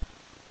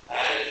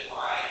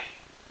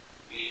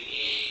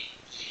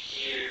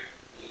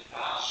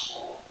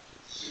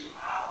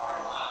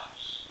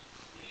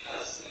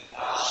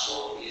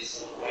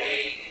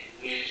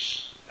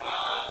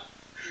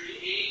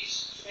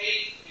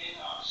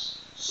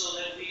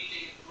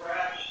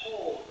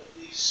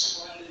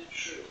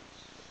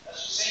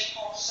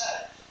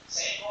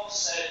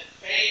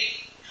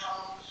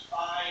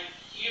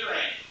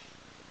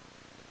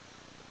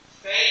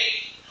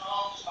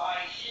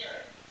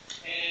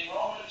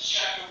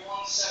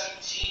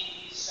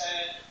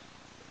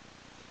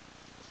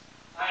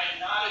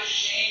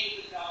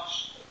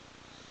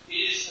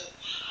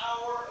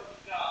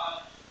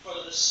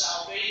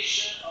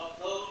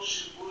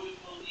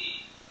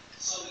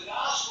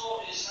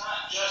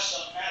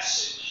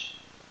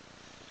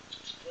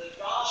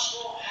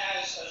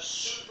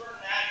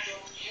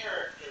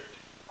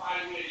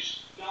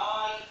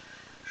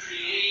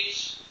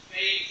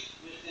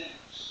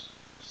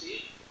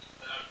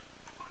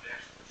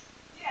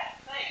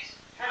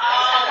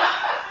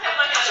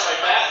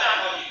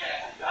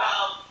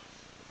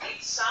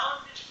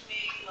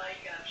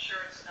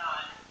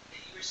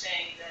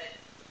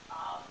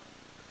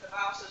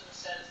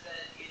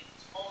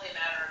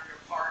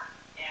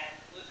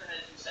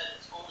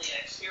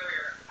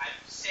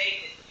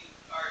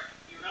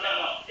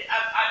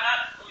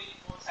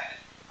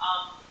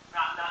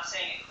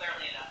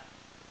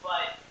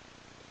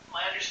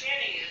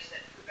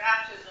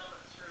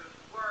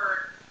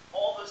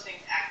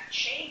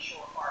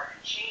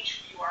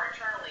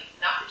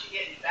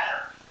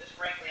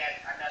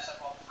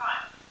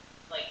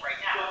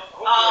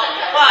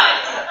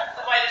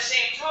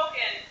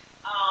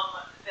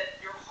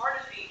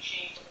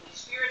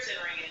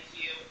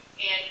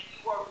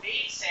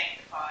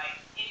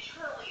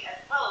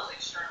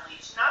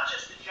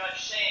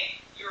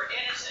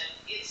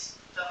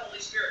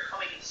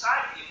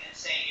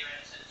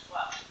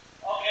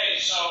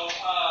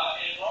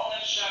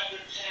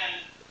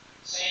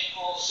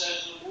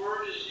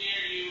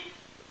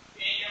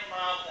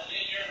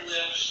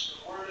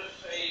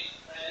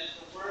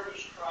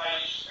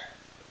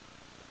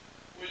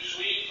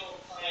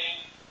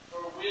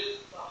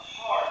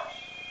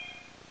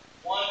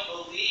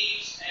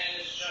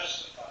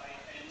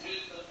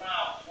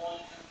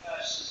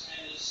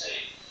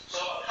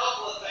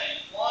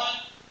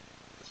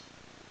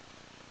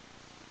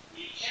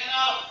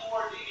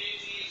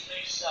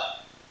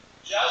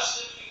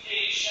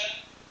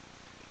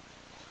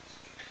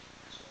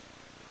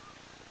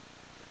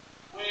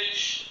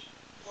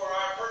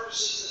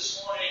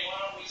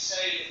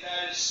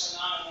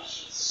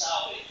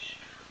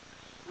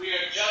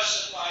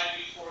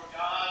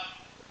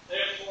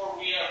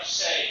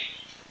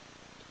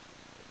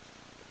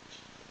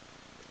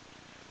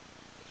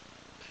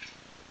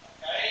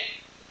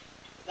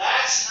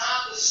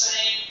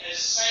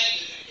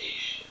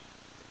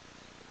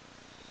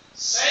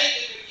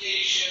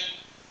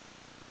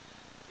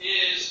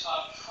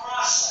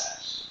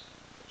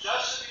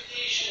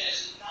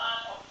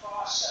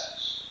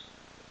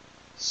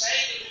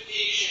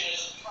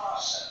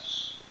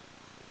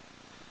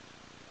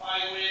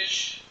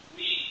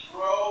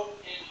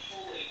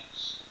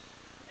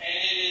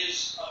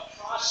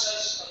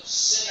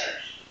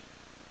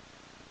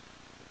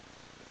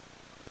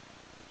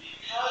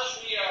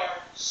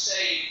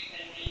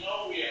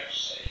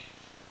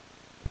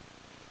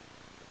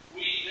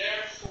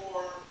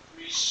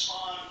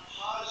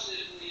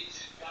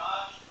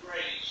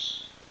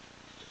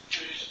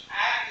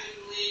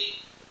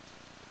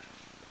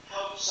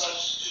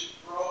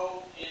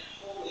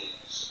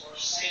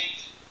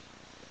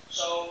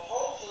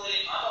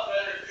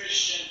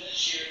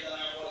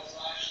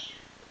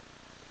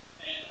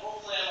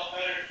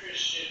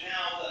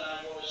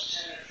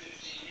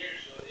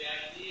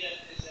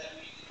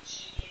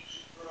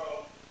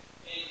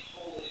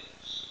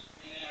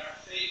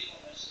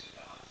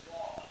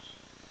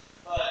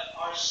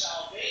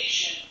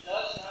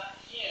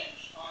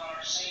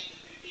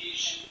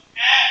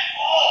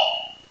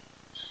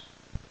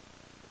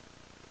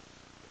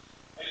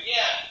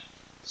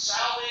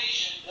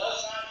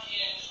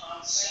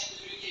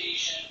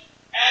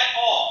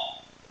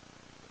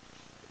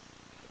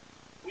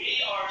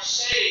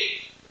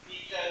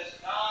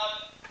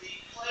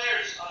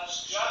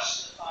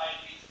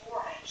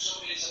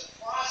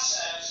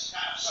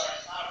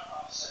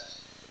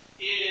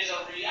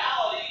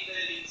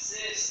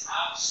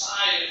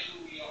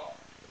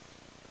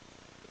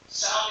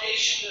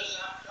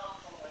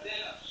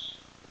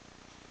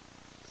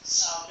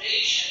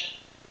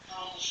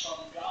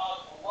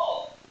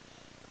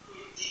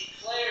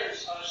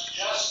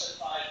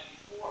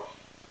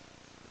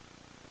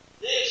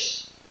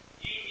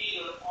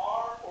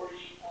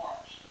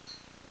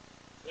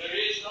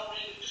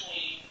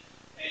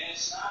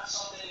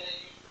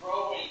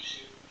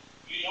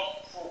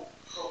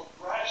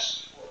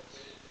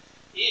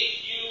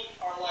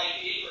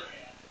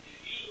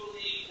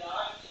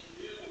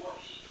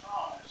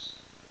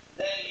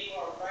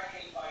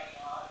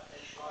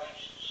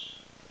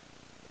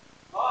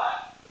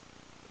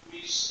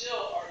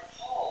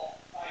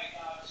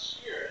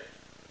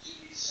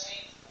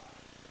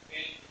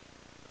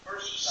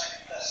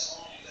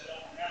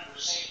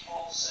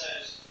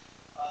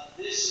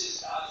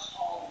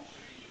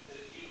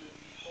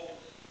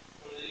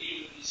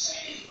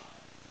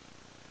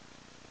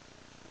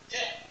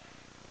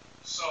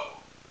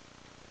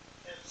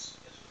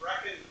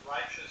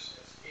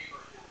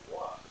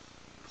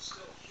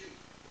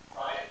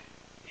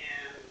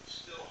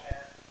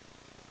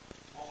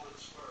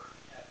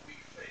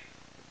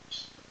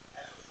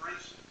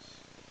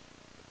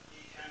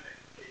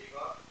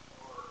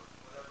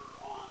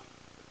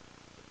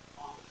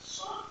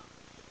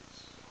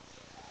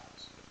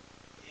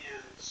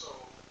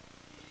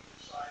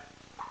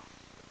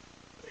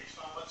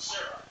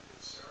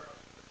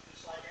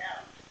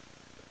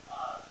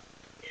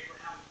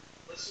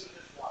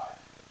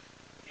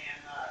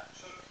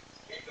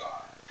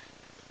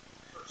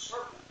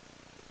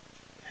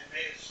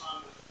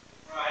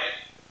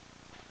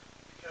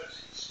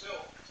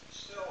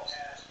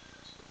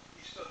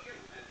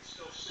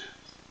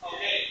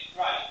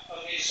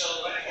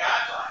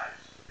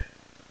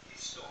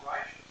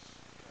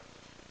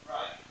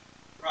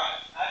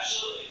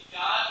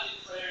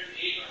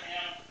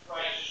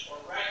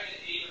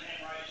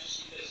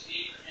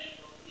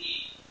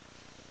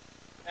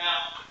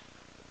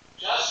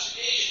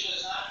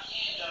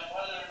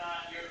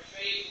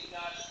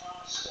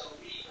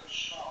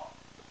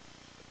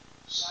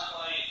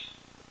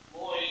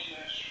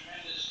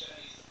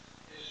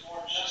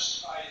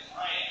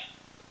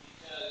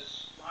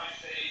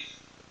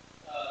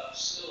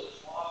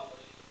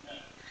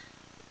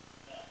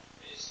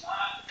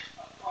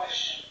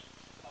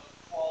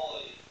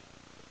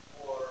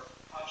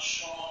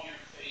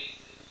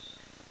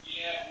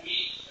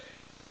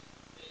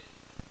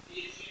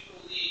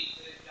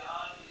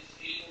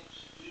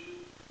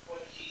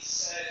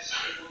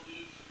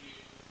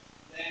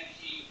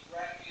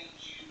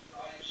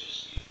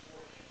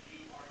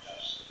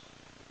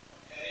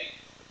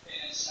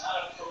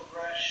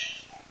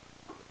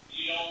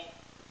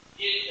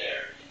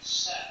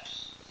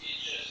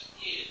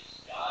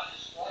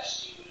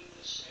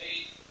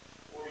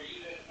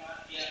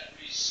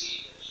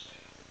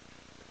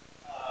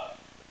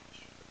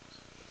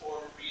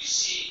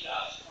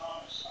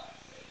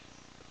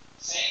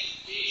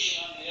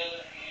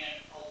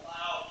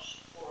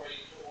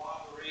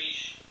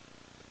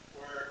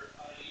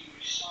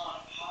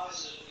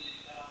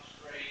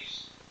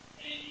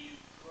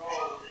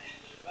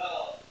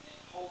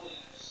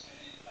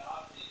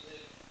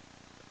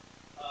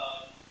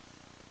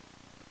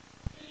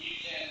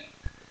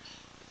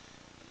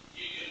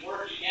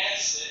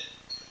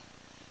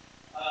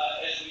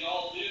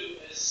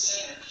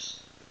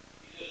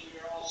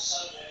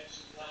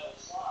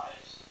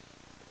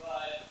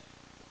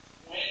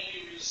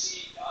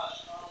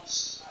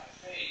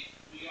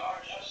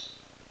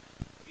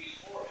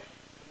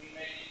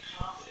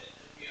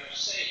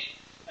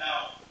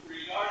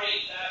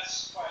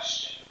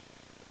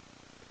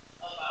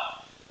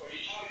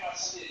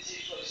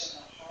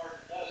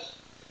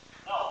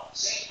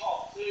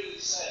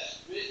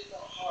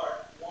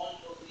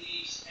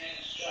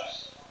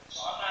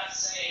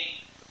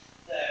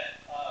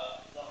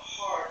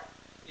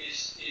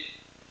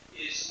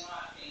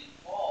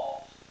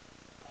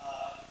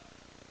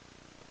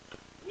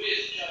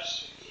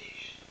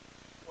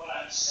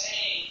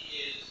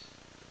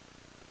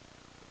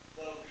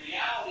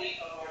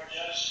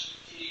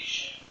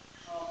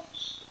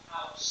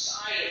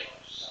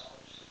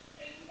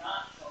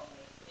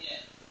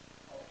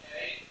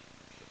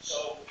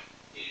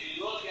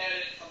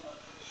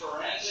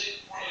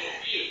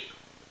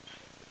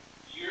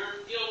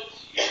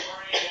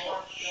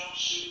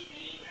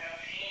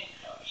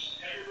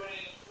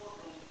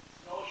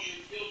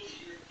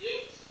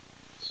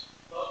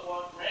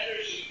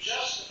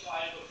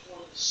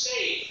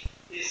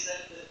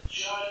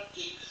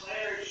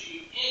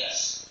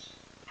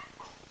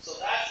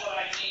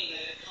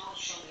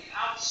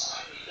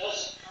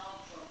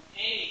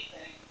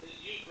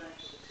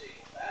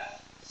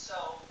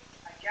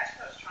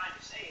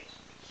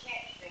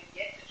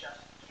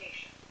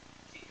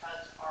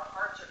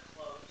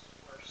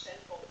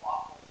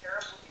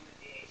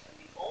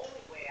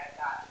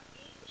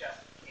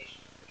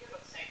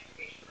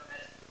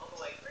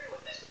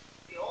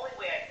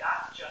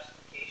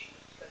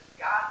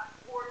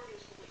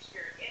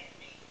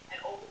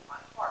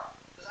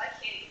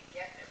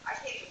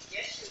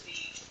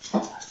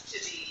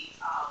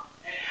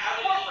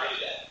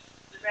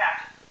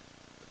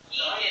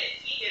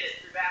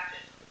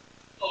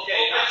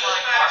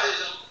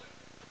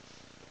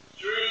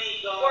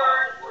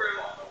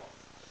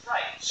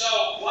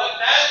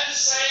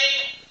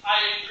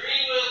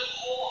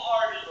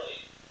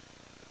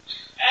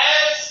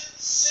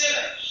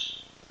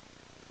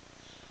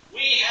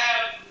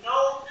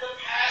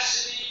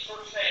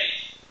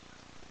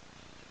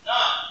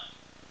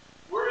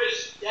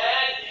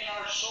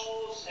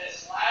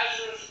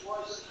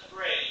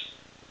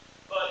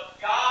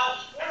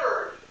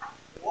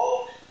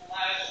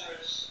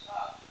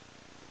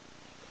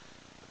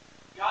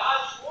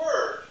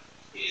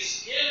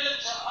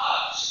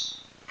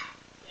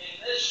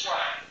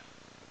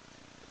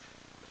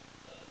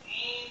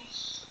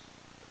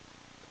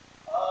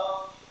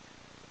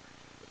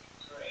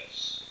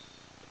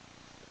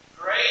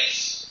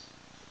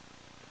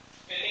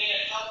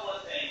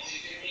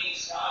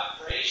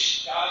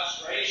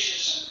God's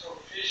gracious and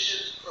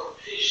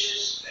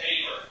propitious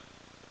favor.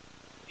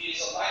 He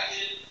is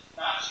elected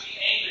not to be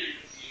angry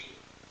with you,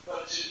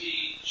 but to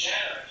be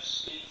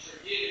generous in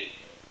forgiving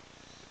you.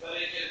 But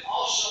it can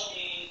also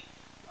mean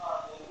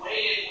the way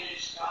in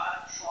which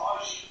God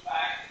draws you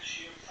back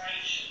into your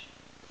friendship.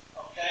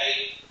 Okay?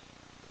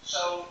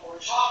 So we're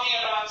talking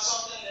about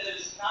something that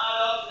is not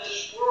of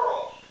this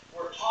world.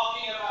 We're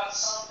talking about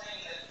something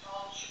that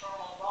comes from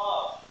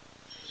above.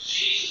 As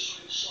Jesus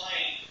would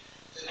explain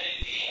to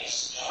Nicodemus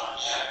in John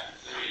chapter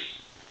 3.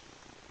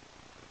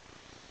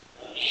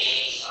 The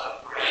means of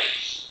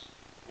grace,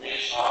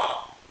 which are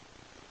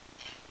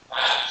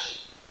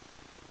baptism,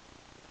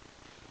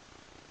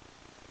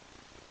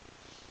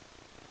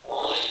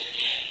 Holy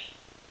Communion,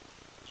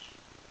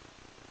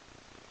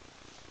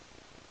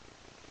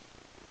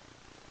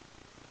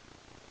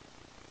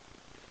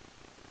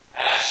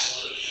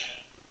 absolution,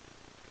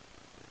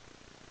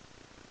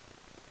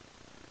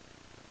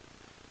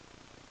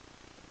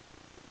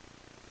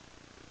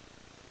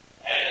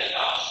 and the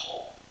gospel,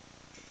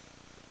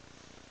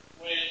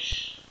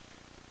 Which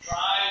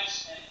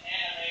drives and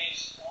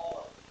animates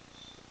all of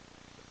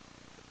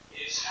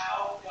this is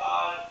how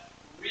God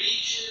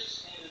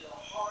reaches into the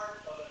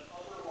heart of an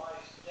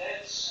otherwise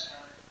dead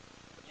sinner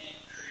and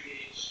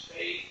creates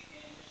faith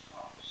in his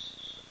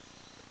promises.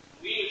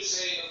 We would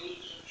say in the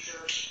Lutheran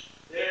Church,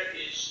 there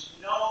is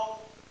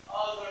no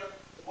other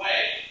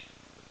way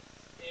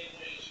in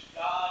which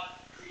God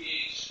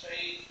creates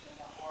faith in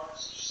the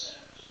hearts of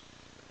sinners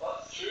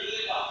but through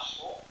the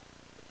gospel,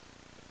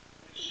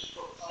 which is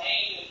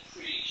proclaimed and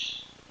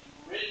preached in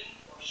written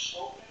or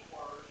spoken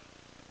word,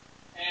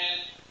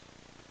 and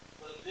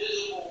the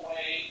visible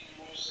way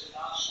in which the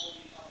gospel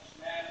becomes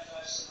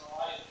manifest in the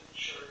life of the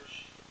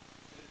church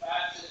through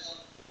baptism,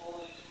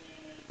 Holy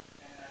Communion,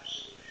 and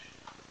absolution.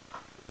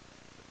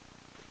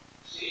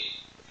 See?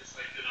 Just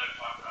like you and I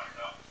talked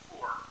about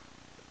before,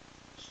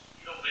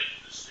 you don't make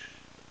the decision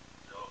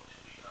to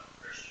become a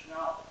Christian.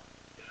 No.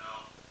 You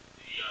know,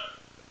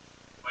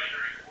 by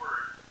hearing the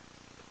word,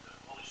 the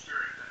Holy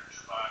Spirit enters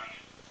your body,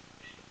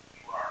 and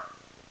you are.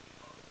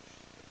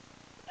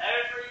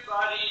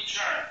 Everybody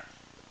turn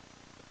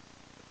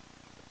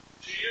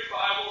to your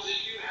Bibles, if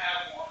you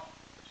have one,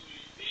 to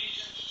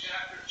Ephesians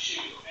chapter 2.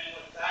 And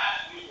with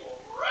that, we will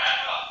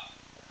wrap up.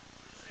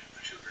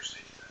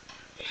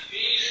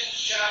 Ephesians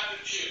chapter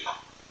 2.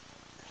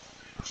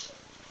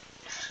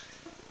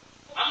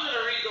 I'm going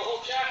to read the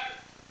whole chapter.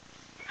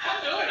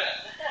 I'm doing it.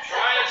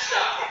 Try and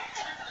stop.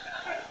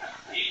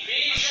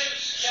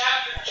 Ephesians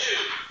chapter 2.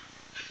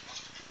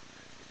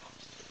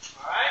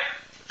 Alright?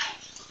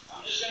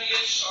 I'm just going to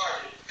get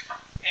started.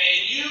 And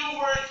you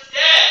were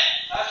dead.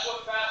 That's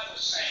what Beth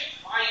was saying.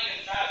 Mike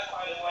and Beth,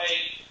 by the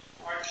way,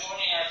 are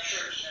joining our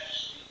church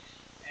next week.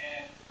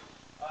 And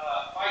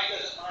Mike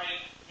doesn't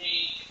mind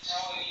me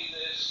telling you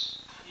this.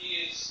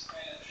 He is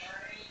an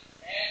attorney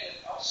and an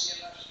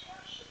LCMS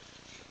pastor.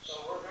 So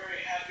we're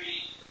very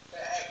happy to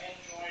have him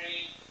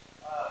joining.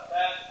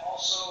 Beth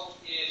also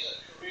is a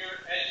career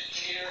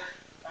educator,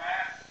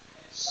 math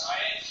and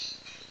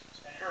science.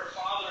 And her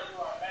father,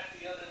 who I met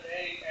the other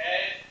day,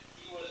 Ed,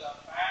 he was a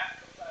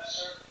math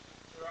professor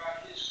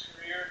throughout his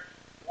career.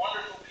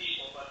 Wonderful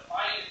people. But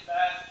Mike and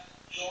Beth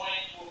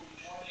will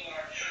be joining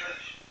our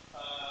church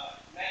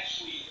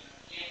next week. And I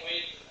can't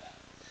wait for that.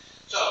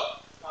 So,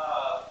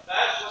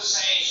 Beth was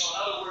saying, so in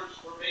other words,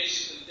 we're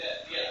basically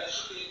dead. Yeah, that's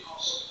what the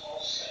Apostle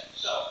Paul said.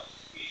 So,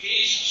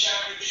 Ephesians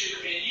chapter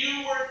 2, and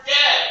you were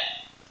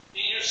dead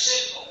in your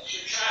sinfulness,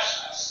 your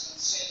trespasses and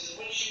sins in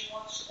which you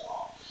once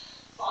walked,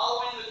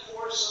 following the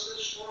course of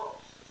this world,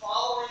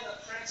 following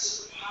the prince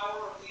of the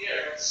power of the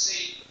air,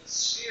 Satan, the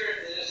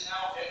spirit that is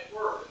now at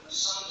work in the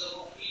sons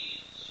of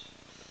obedience,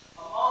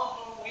 among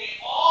whom we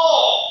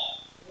all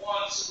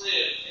once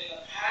lived in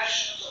the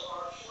passions of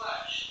our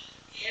flesh,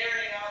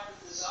 carrying out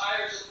the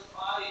desires of the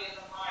body and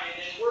the mind,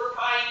 and were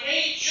by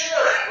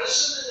nature,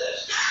 listen to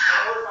this,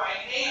 and were by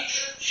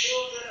nature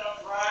children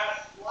of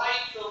wrath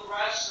like the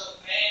rest of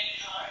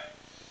mankind.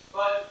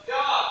 But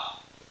God,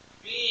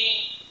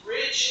 being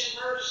rich in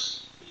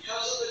mercy,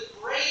 because of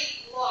the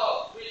great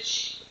love with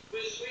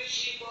which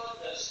He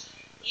loved us,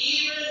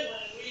 even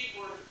when we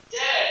were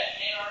dead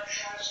in our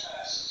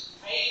trespasses,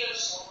 made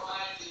us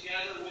alive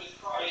together with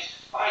Christ.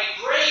 By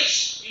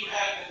grace you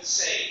have been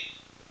saved.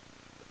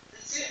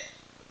 That's it.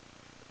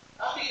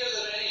 Not because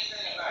of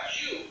anything about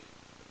you,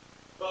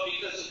 but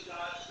because of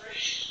God's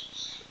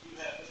graciousness. You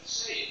have been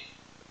saved.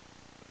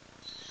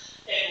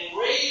 And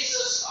raised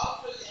us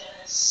up with Him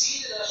and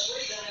seated us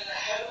with Him in the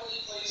heavenly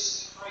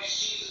places in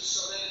Christ Jesus,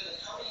 so that in the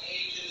coming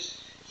ages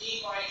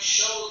He might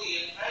show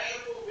the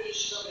immeasurable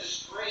riches of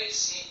His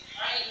grace in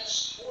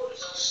kindness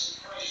towards us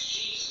in Christ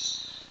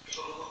Jesus.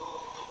 Here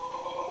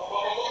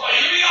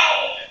we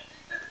go!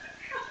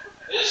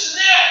 This is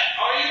it!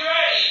 Are you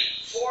ready?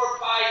 For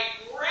by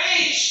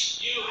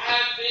grace you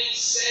have been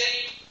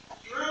saved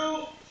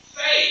through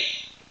faith.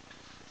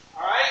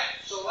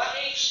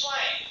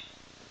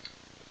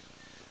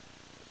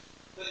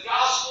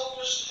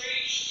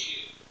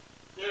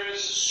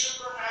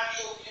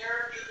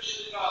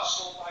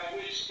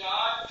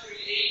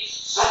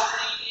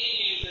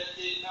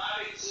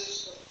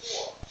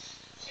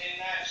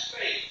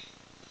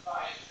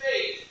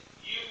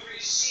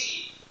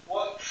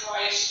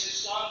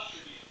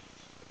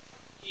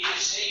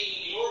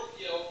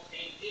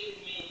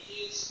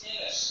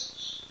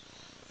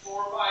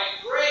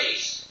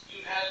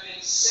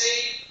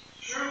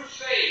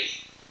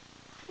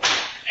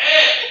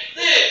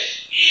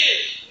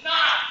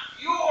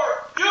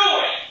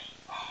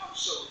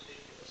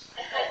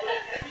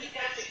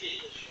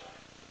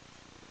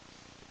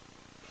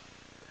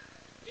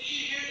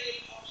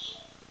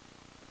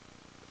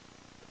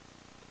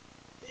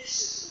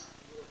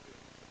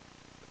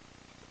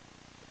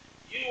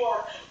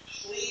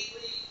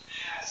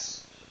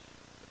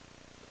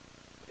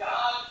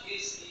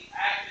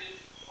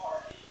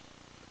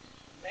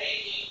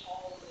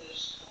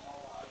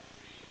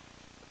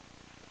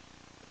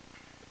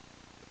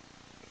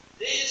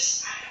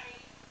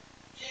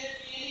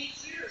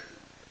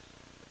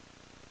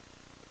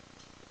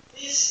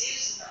 this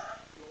is not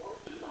your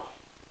doing.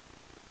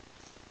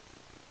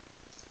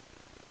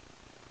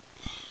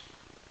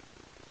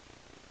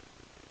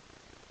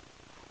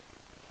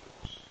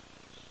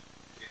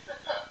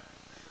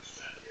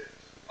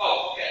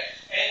 Oh, okay.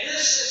 And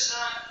this is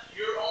not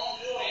your own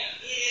doing.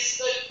 It is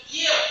the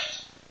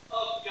gift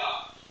of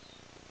God.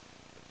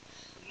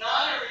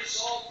 Not a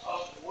result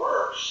of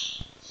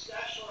works. See,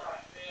 that's where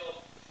I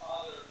failed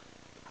Father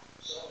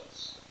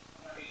so-and-so.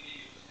 I'm not going to give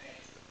you his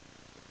name.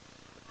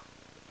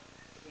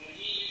 When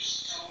he used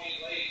to tell me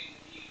late in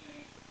the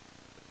evening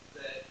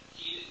that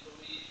he didn't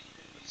believe he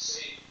could be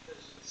saved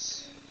because of his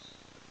sins,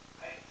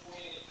 I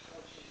pointed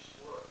toward his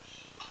works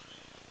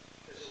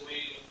as a way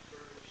to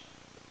encourage him.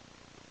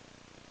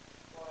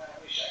 Boy,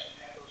 I wish I could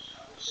have those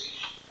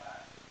conversations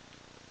back.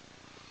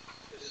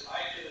 Because if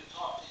I could have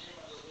talked to him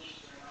as a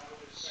Lutheran, I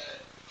would have said,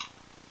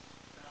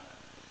 no, no,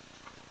 no.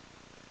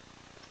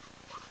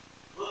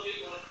 Look at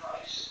what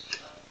Christ has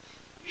done.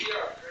 We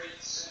are great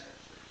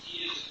sinners, but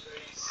he is a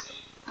great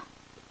Savior.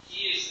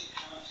 He is the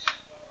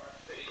content of our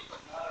faith,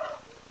 not our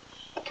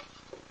works.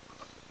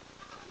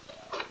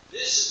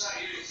 This is not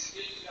yours, it's a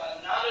gift of God,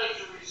 not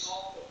as a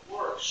result of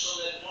works,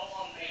 so that no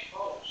one may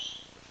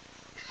boast.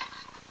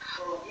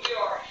 For we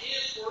are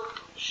his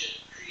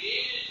workmanship,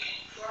 created in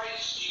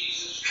Christ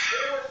Jesus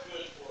for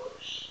good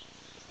works,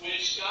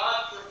 which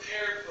God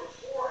prepared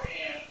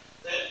beforehand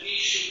that we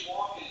should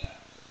walk in them.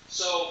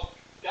 So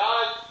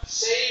God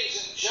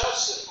saves and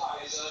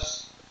justifies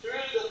us through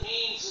the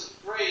means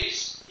of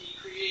grace. He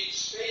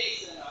creates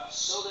faith in us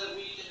so that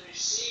we can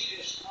receive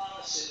his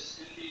promises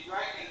and be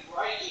reckoned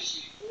righteous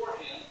before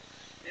him.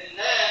 And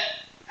then,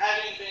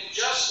 having been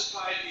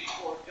justified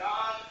before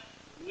God,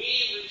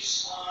 we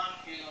respond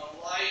in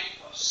a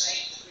life of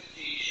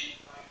sanctification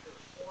by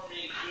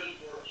performing good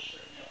works for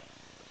him.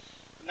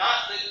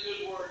 Not that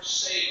good works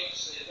save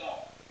us, they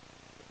don't.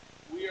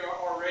 We are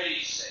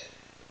already saved.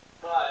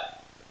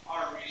 But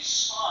our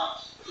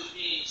response to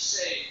being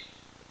saved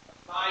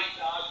by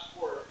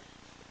God's work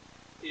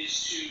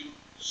is to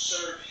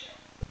serve him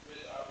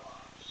with our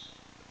lives.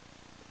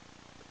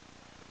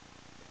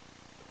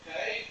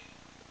 Okay?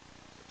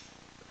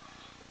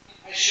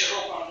 I sure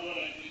hope I'm doing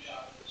a good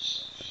job of this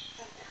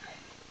stuff.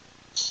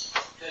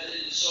 Because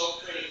it is so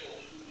critical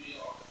to who we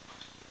are.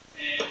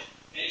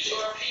 And to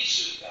our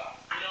peace with God.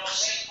 You know,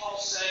 St. Paul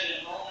said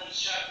in Romans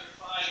chapter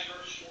 5,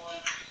 verse 1,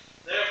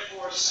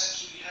 therefore,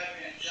 since we have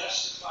been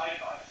justified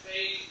by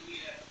faith, we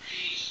have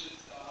peace with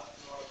God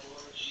through our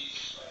Lord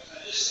Jesus Christ.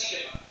 Now just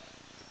think about that.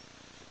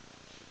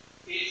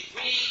 If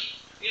we,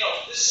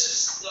 this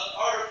is the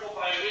article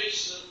by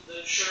which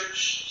the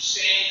church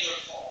stands or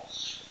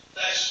falls.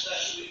 That's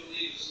what we